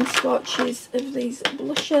 Let's do some swatches of these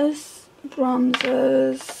blushes.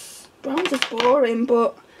 Bronzers. Bronzer's boring,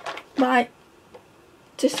 but like,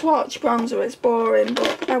 to swatch bronzer is boring,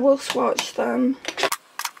 but I will swatch them.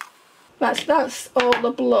 Right, so that's all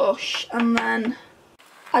the blush, and then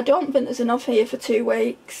I don't think there's enough here for 2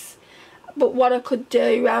 weeks. But what I could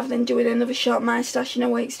do, rather than doing another shot my stash in a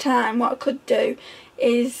week's time, what I could do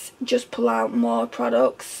is just pull out more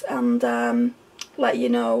products and let you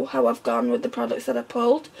know how I've gone with the products that I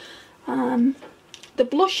pulled. The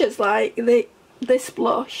blushes, like this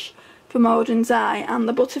blush from Odin's Eye and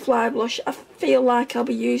the butterfly blush, I feel like I'll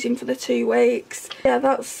be using for the 2 weeks. Yeah,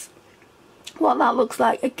 that's what that looks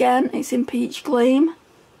like. Again, it's in Peach Gleam.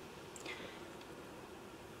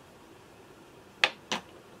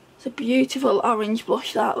 It's a beautiful orange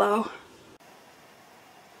blush, that though.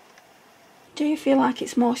 Do you feel like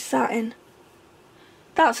it's more satin?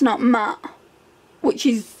 That's not matte, which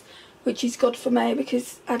is good for me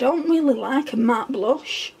because I don't really like a matte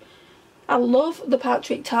blush. I love the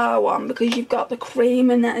Patrick Tar one because you've got the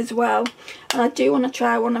cream in it as well, and I do want to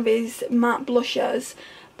try one of his matte blushers,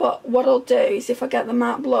 But what I'll do is, if I get the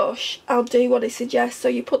matte blush, I'll do what it suggests. So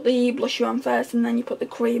you put the blusher on first and then you put the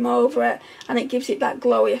cream over it, and it gives it that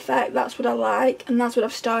glowy effect. That's what I like, and that's what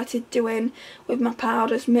I've started doing with my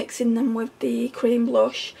powders, mixing them with the cream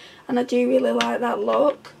blush, and I do really like that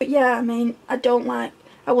look. But yeah, I mean, I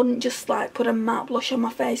wouldn't just like put a matte blush on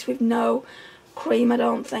my face with no cream, I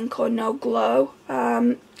don't think, or no glow.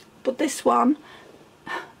 But this one,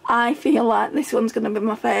 I feel like this one's going to be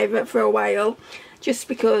my favourite for a while, just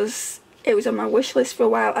because it was on my wish list for a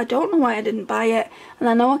while. I don't know why I didn't buy it, and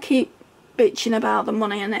I know I keep bitching about the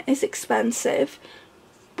money and it is expensive,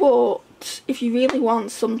 but if you really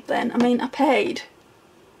want something, I mean, I paid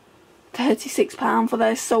 £36 for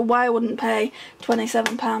this, so why I wouldn't pay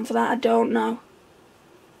 £27 for that, I don't know.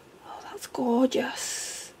 Oh, that's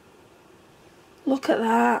gorgeous. Look at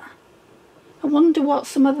that. I wonder what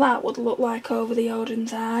some of that would look like over the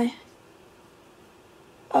Odin's eye.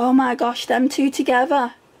 Oh my gosh, them two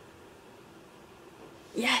together.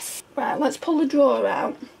 Yes. Right, let's pull the drawer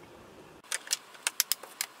out.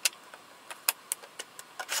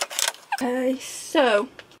 Okay, so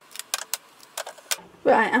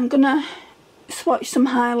right, I'm gonna swatch some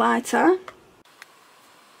highlighter.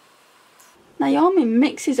 Naomi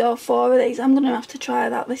mixes all four of these. I'm gonna have to try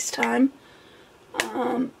that this time.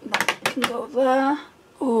 That can go there.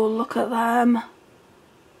 Oh, look at them.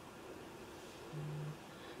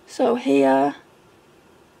 So here,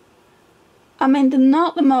 I mean, they're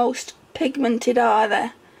not the most pigmented, are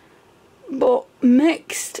they? But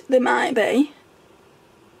mixed they might be.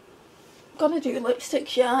 Gotta do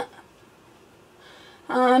lipsticks yet.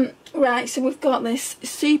 Right, so we've got this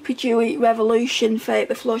Super Dewy Revolution Fake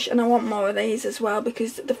the Flush, and I want more of these as well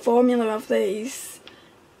because the formula of these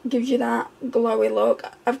gives you that glowy look.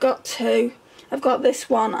 I've got two. I've got this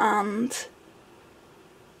one and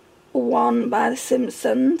one by the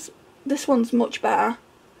Simpsons. This one's much better.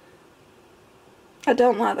 I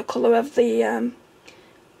don't like the colour of the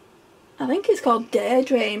I think it's called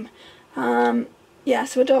Daydream. Yeah,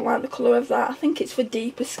 so I don't like the colour of that. I think it's for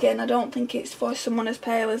deeper skin. I don't think it's for someone as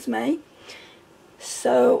pale as me.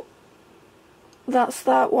 So that's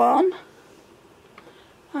that one.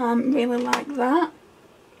 Really like that.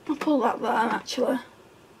 I'll pull that there actually.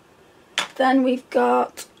 Then we've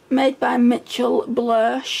got Made by Mitchell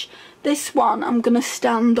Blush. This one I'm gonna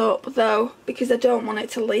stand up though because I don't want it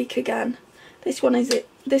to leak again. This one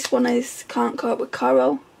is Can't Cope with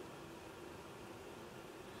Coral.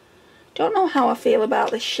 Don't know how I feel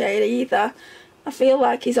about this shade either. I feel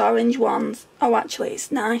like his orange ones. Oh, actually,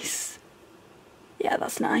 it's nice. Yeah,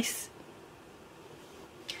 that's nice.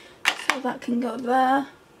 So that can go there.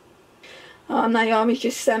 Oh, Naomi's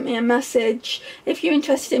just sent me a message. If you're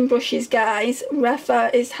interested in brushes, guys,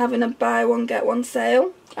 Refa is having a buy one get one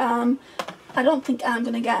sale. I don't think I'm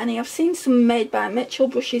going to get any. I've seen some Made by Mitchell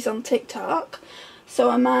brushes on TikTok, so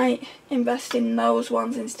I might invest in those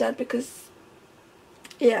ones instead because,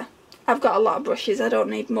 yeah, I've got a lot of brushes. I don't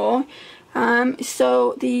need more.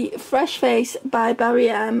 So the Fresh Face by Barry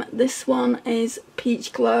M. This one is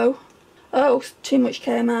Peach Glow. Oh, too much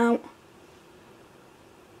came out.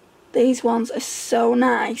 These ones are so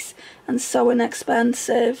nice and so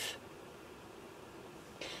inexpensive.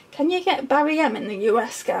 Can you get Barry M in the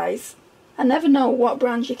US, guys? I never know what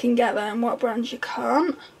brands you can get there and what brands you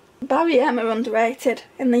can't. Barry M are underrated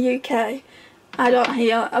in the UK. I don't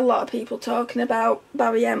hear a lot of people talking about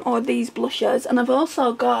Barry M or these blushers. And I've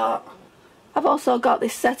also got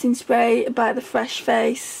this setting spray by the Fresh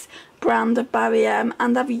Face brand of Barry M,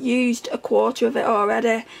 and I've used a quarter of it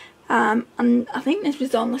already. And I think this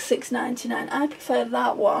was only £6.99. I prefer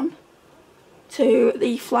that one to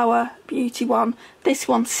the Flower Beauty one. This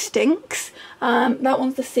one stinks. That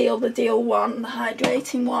one's the Seal the Deal one, the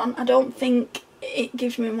hydrating one. I don't think it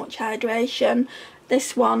gives me much hydration.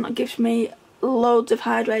 This one gives me loads of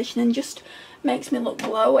hydration and just makes me look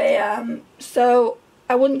glowy. So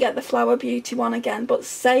I wouldn't get the Flower Beauty one again. But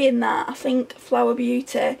saying that, I think Flower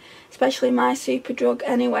Beauty, especially my Superdrug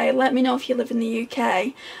anyway, let me know if you live in the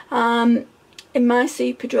UK. In my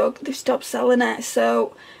Superdrug, they've stopped selling it,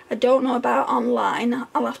 so I don't know about online.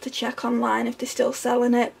 I'll have to check online if they're still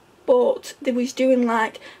selling it, but they was doing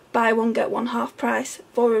like buy one get one half price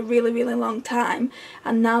for a really long time,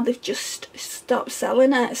 and now they've just stopped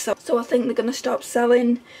selling it. So I think they're going to stop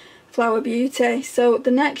selling Flower Beauty. So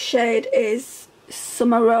the next shade is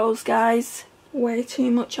Summer Rose, guys. Way too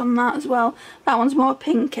much on that as well. That one's more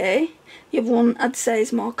pinky. The other one I'd say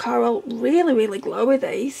is more coral. Really glowy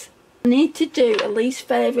these. I need to do a least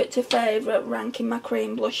favourite to favourite ranking my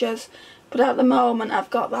cream blushes, but at the moment I've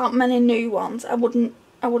got that many new ones I wouldn't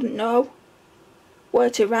know where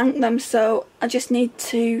to rank them, so I just need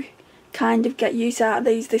to kind of get use out of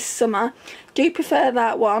these this summer. Do prefer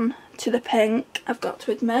that one to the pink, I've got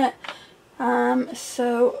to admit.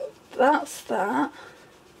 So that's that.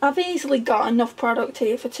 I've easily got enough product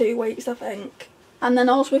here for 2 weeks, I think. And then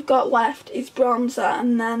all we've got left is bronzer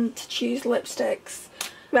and then to choose lipsticks.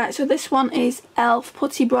 Right, so this one is e.l.f.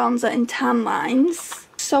 Putty Bronzer in Tan Lines.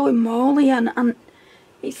 So emollient, and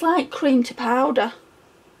it's like cream to powder.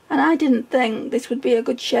 And I didn't think this would be a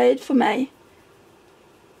good shade for me.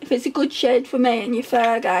 If it's a good shade for me and you're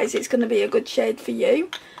fair, guys, it's going to be a good shade for you.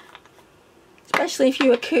 Especially if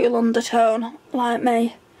you're a cool undertone like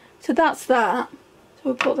me. So that's that. So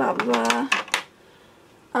we'll put that there.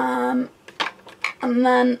 And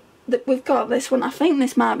then we've got this one. I think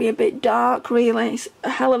this might be a bit dark, really. It's a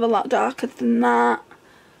hell of a lot darker than that.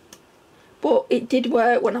 But it did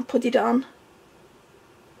work when I put it on.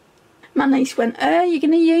 My niece went, you're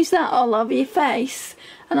going to use that all over your face?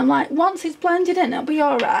 And I'm like, once it's blended in, it'll be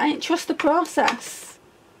alright. Trust the process.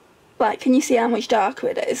 Like, can you see how much darker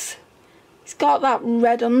it is? It's got that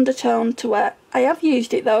red undertone to it. I have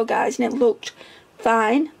used it though, guys, and it looked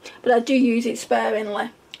fine. But I do use it sparingly.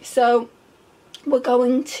 So we're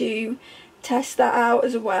going to test that out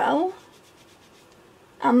as well.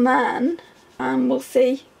 And then we'll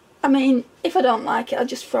see. I mean, if I don't like it, I'll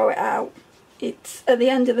just throw it out. It's, at the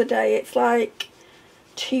end of the day, it's like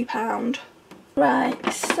 £2.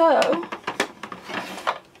 Right, so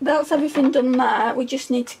that's everything done there. We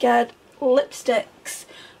just need to get lipsticks.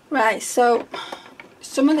 Right, so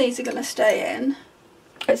some of these are going to stay in,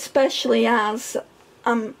 especially as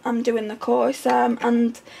I'm doing the course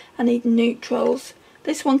and I need neutrals.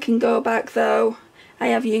 This one can go back though. I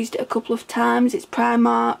have used it a couple of times. It's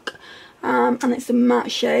Primark and it's a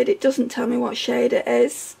matte shade. It doesn't tell me what shade it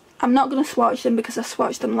is. I'm not going to swatch them because I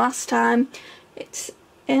swatched them last time. It's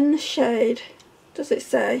in the shade, does it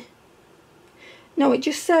say? No, it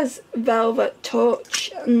just says Velvet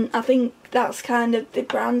Touch, and I think that's kind of the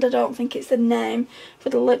brand. I don't think it's the name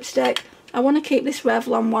for the lipstick. I want to keep this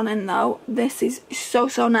Revlon one in though. This is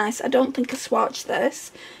so nice. I don't think I swatched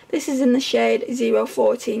this. This is in the shade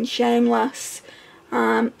 014 Shameless,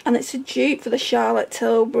 and it's a dupe for the Charlotte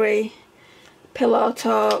Tilbury Pillow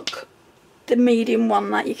Talk, the medium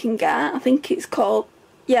one that you can get. I think it's called,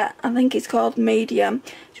 yeah, I think it's called medium.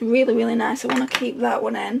 It's really nice. I want to keep that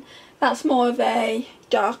one in. That's more of a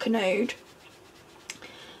darker nude.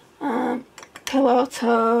 Pillow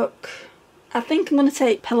Talk. I think I'm going to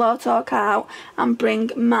take Pillow Talk out and bring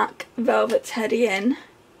MAC Velvet Teddy in.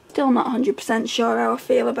 Still not 100% sure how I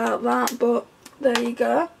feel about that, but there you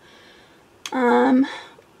go.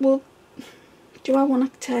 Well, do I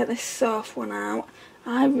want to take this soft one out?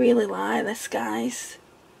 I really like this, guys.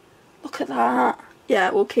 Look at that. Yeah,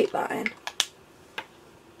 we'll keep that in.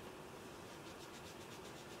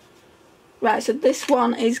 Right, so this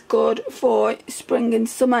one is good for spring and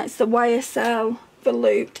summer. It's the YSL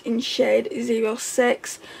Volute in shade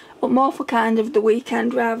 06, but more for kind of the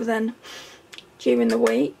weekend rather than during the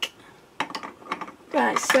week.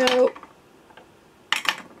 Right, so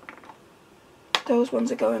those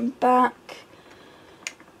ones are going back.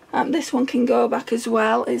 This one can go back as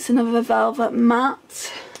well. It's another Velvet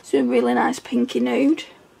Matte. It's a really nice pinky nude.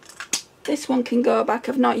 This one can go back.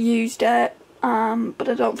 I've not used it. But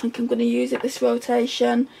I don't think I'm going to use it this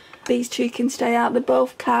rotation. These two can stay out. They're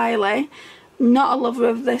both Kylie. Not a lover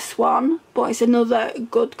of this one, but it's another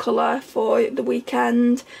good colour for the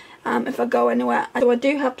weekend if I go anywhere. So I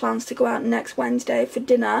do have plans to go out next Wednesday for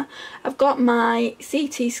dinner. I've got my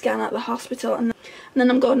CT scan at the hospital, and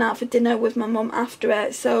then I'm going out for dinner with my mum after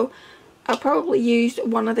it. So I'll probably use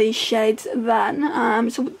one of these shades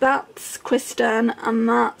then. So that's Kristen and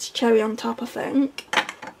that's Cherry on Top, I think.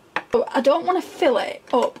 But I don't want to fill it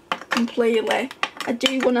up completely. I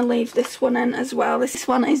do want to leave this one in as well. This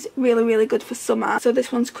one is really good for summer. So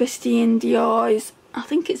this one's Christian Dior's, I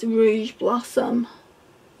think it's Rouge Blossom.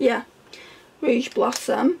 Yeah, Rouge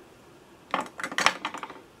Blossom.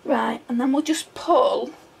 Right, and then we'll just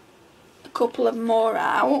pull a couple of more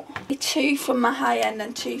out. 2 from my high end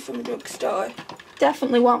and 2 from drugstore.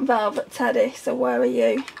 Definitely want Velvet Teddy, so where are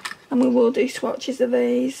you? And we will do swatches of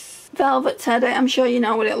these. Velvet Teddy, I'm sure you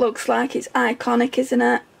know what it looks like. It's iconic, isn't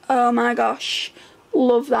it? Oh my gosh.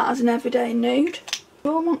 Love that as an everyday nude.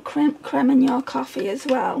 Do I want creme in your coffee as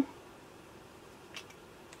well?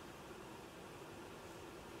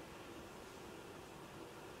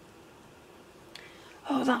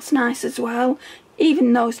 Oh, that's nice as well.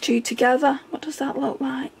 Even those two together. What does that look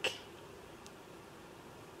like?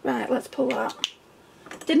 Right, let's pull that.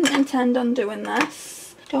 Didn't intend on doing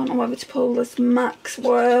this. Don't know whether to pull this MAC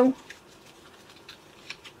Swirl.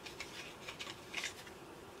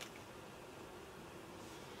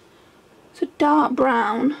 dark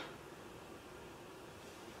brown.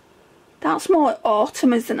 That's more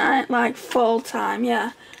autumn, isn't it? Like fall time,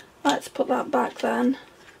 yeah. Let's put that back then.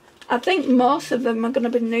 I think most of them are going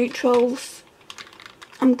to be neutrals.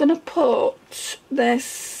 I'm going to put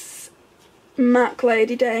this MAC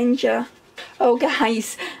Lady Danger. Oh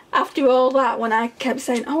guys, after all that, when I kept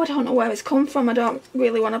saying, oh, I don't know where it's come from, I don't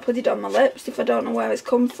really want to put it on my lips if I don't know where it's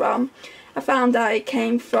come from, I found out it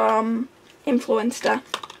came from Influencer.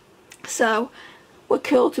 So we're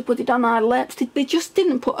cool to put it on our lips. They just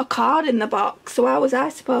didn't put a card in the box, so how was I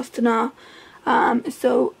supposed to know?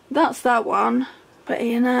 So that's that one.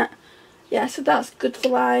 Pretty, innit? Yeah, so that's good for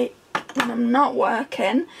like when I'm not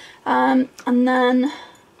working. And then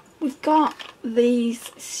we've got these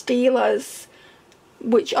Steelers,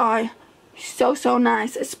 which are so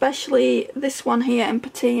nice, especially this one here in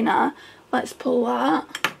patina. Let's pull that.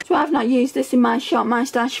 So I've not used this in my shop, my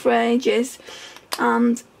stash, for ages,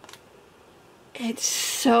 and it's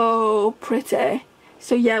so pretty.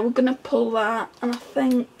 So yeah, we're gonna pull that, and I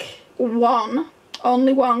think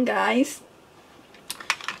only one, guys.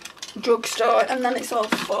 Drugstore, and then it's all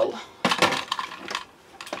full.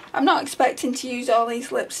 I'm not expecting to use all these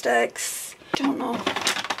lipsticks. Don't know.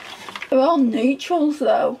 They're all neutrals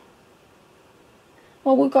though.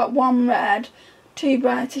 Well, we've got one red, two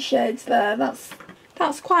brighter shades there. That's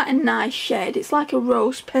quite a nice shade. It's like a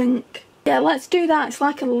rose pink. Yeah, let's do that. It's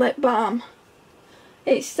like a lip balm.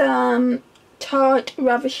 It's Tarte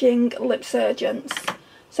Ravishing Lip Surgeons.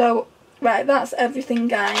 So, right, that's everything,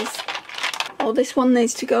 guys. Oh, this one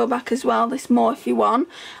needs to go back as well, this Morphe one.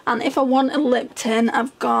 And if I want a lip tint,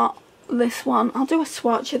 I've got this one. I'll do a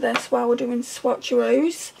swatch of this while we're doing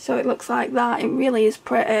swatcheroos. So it looks like that. It really is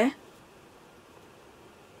pretty.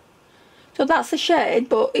 So that's the shade,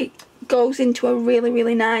 but it goes into a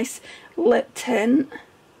really nice lip tint.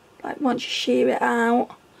 Like once you sheer it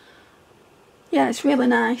out. Yeah, it's really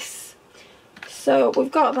nice. So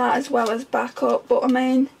we've got that as well as backup. But I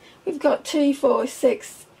mean, we've got 2, 4,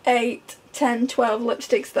 6, 8, 10, 12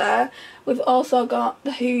 lipsticks there. We've also got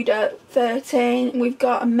the Huda 13. We've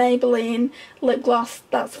got a Maybelline lip gloss,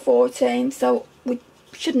 that's 14. So we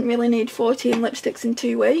shouldn't really need 14 lipsticks in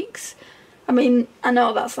 2 weeks. I mean, I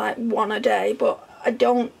know that's like one a day, but I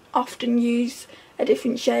don't often use a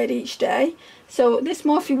different shade each day. So this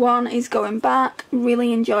Morphe one is going back.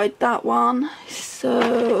 Really enjoyed that one.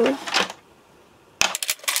 So,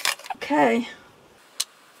 okay.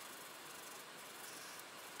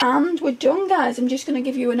 And we're done, guys. I'm just going to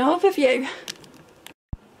give you an overview.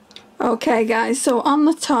 Okay, guys, so on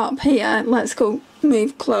the top here, let's go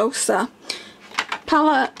move closer.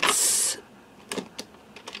 Palettes.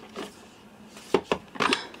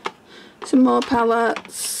 Some more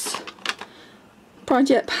palettes.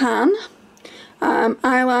 Project Pan.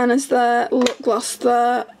 Eyeliners there, lip gloss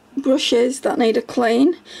there, brushes that need a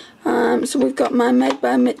clean. So we've got my Made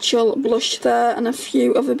by Mitchell blush there and a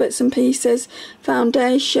few other bits and pieces.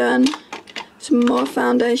 Foundation, some more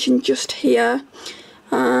foundation just here.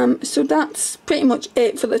 So that's pretty much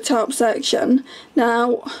it for the top section.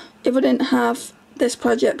 Now, if I didn't have this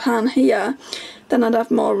Project Pan here, then I'd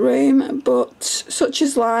have more room, but such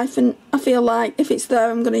is life, and I feel like if it's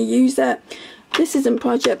there I'm going to use it. This isn't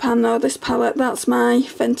Project Pan though, this palette, that's my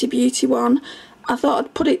Fenty Beauty one. I thought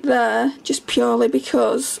I'd put it there just purely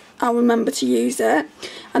because I'll remember to use it.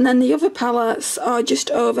 And then the other palettes are just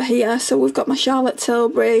over here. So we've got my Charlotte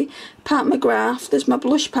Tilbury, Pat McGrath, there's my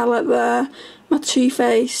blush palette there, my Too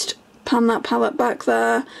Faced Pan That palette back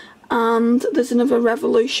there, and there's another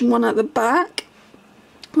Revolution one at the back.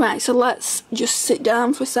 Right, so let's just sit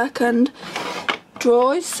down for a second.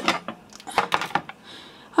 Drawers.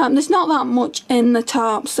 There's not that much in the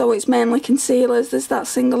top, so it's mainly concealers. There's that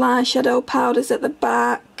single eyeshadow powders at the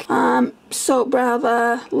back. Soap brow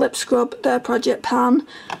there, lip scrub there, Project Pan.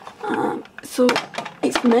 So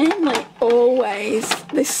it's mainly always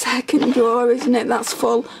this second drawer, isn't it? That's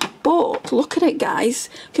full. But look at it, guys.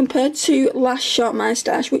 Compared to last Shop My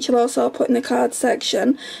Stash, which I'll also put in the card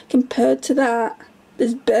section, compared to that,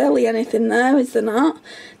 there's barely anything there, is there not?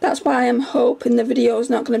 That's why I'm hoping the video is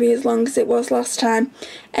not going to be as long as it was last time.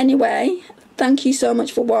 Anyway, thank you so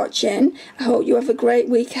much for watching. I hope you have a great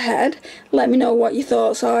week ahead. Let me know what your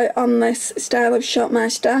thoughts are on this style of Shop My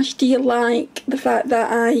Stash. Do you like the fact that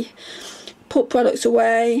I put products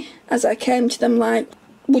away as I came to them? Like,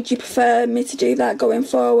 would you prefer me to do that going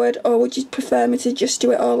forward, or would you prefer me to just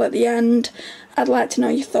do it all at the end? I'd like to know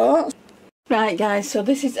your thoughts. Right, guys, so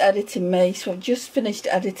this is editing me. So I've just finished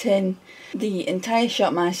editing the entire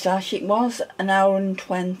Shop My Stash. It was 1 hour and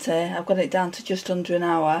 20. I've got it down to just under an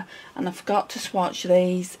hour, and I forgot to swatch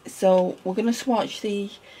these. So we're going to swatch the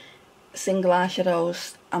single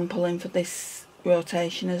eyeshadows I'm pulling for this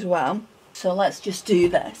rotation as well. So let's just do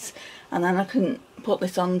this, and then I can put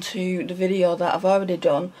this onto the video that I've already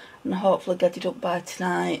done and hopefully get it up by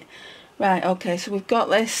tonight. Right, okay, so we've got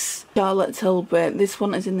this Charlotte Tilbury. This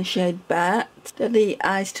one is in the shade Bet. They're the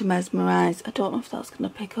Eyes to Mesmerise. I don't know if that's going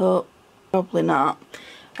to pick up. Probably not.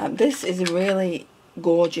 This is a really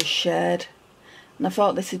gorgeous shade, and I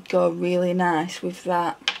thought this would go really nice with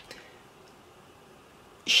that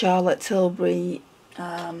Charlotte Tilbury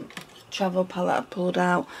travel palette I pulled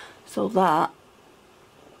out. So that,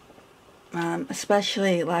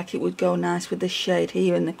 especially like it would go nice with this shade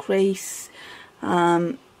here in the crease.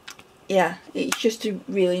 Yeah, it's just a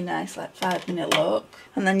really nice like 5-minute look.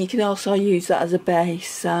 And then you can also use that as a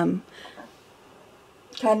base. Kind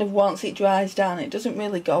of once it dries down, it doesn't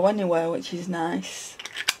really go anywhere, which is nice.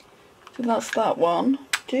 So that's that one.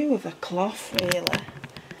 Do with a cloth really.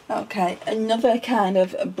 Okay, another kind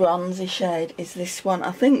of bronzy shade is this one.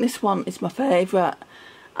 I think this one is my favourite,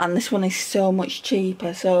 and this one is so much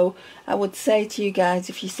cheaper. So I would say to you guys,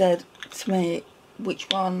 if you said to me which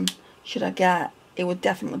one should I get, it would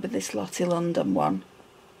definitely be this Lottie London one.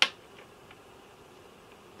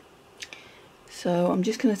 So I'm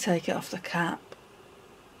just going to take it off the cap.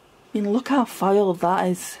 I mean, look how foiled that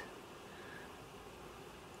is.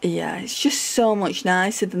 Yeah, it's just so much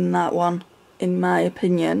nicer than that one, in my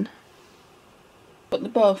opinion. But they're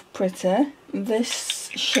both pretty. This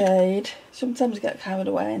shade, sometimes I get carried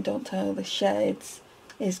away and don't tell the shades,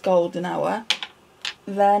 is Golden Hour.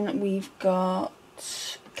 Then we've got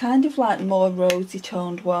kind of like more rosy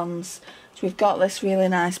toned ones. So we've got this really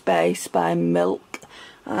nice base by Milk.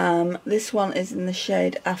 This one is in the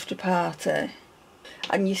shade After Party.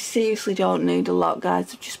 And you seriously don't need a lot,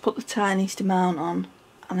 guys. I've just put the tiniest amount on,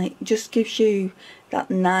 and it just gives you that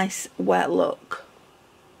nice wet look.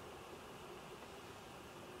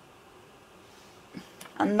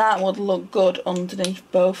 And that would look good underneath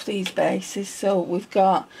both these bases. So we've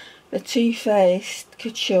got the Too Faced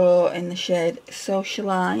Couture in the shade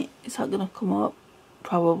Socialite. Is that going to come up?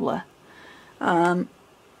 Probably.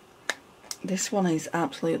 This one is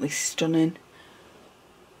absolutely stunning.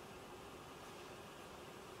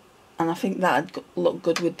 And I think that'd look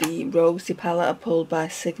good with the Rosy palette I pulled by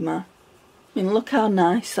Sigma. I mean, look how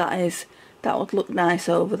nice that is. That would look nice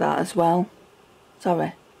over that as well.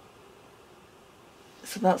 Sorry.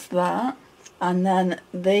 So that's that. And then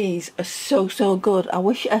these are so good. I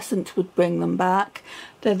wish Essence would bring them back.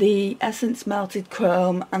 They're the Essence Melted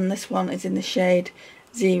Chrome, and this one is in the shade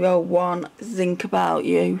 01 Zinc About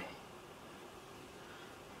You.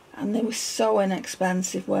 And they were so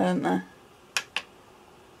inexpensive, weren't they?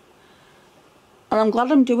 And I'm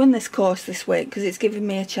glad I'm doing this course this week, because it's giving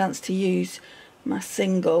me a chance to use my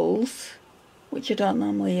singles, which I don't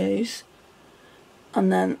normally use.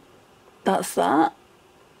 And then that's that.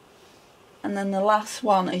 And then the last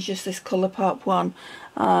one is just this Colourpop one.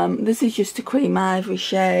 This is just a cream ivory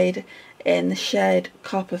shade in the shade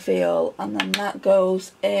Copperfield, and then that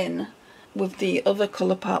goes in with the other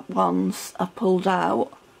Colourpop ones I pulled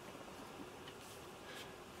out.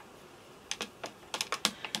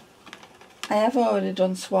 I have already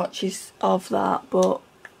done swatches of that, but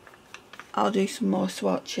I'll do some more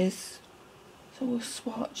swatches. So we'll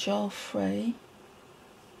swatch all three.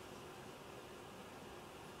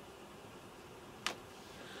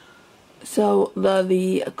 So they're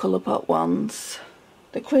the Colourpop ones.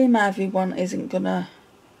 The cream ivory one isn't gonna...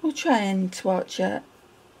 We'll try and swatch it.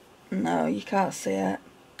 No, you can't see it.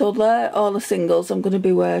 So they're all the singles I'm going to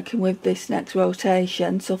be working with this next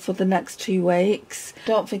rotation. So for the next 2 weeks.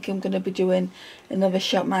 Don't think I'm going to be doing another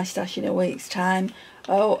Shop My Stash in a week's time.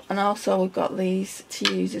 Oh, and also we've got these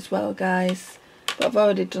to use as well, guys. But I've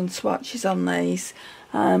already done swatches on these.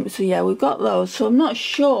 So yeah, we've got those. So I'm not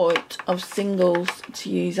short of singles to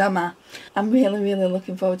use, am I? I'm really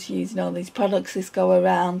looking forward to using all these products this go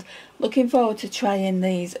around. Looking forward to trying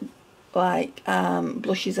these like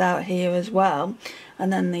blushes out here as well,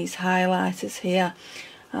 and then these highlighters here.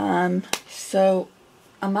 So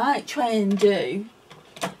I might try and do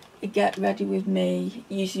a get ready with me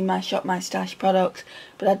using my Shop My Stash products,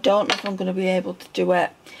 but I don't know if I'm going to be able to do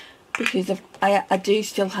it, because I do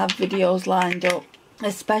still have videos lined up,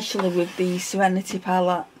 especially with the Serenity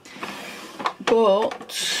palette,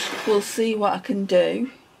 but we'll see what I can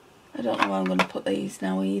do. I don't know where I'm going to put these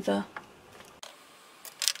now either.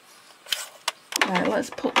 Right, let's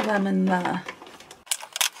put them in there,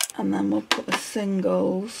 and then we'll put the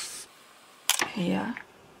singles here.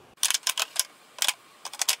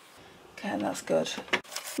 Okay, that's good.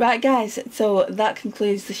 Right guys, so that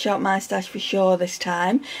concludes the Shop My Stash for sure this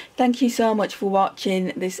time. Thank you so much for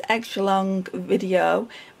watching this extra long video.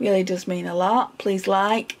 Really does mean a lot. Please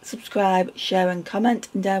like, subscribe, share and comment,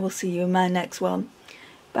 and I will see you in my next one.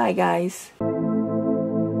 Bye guys.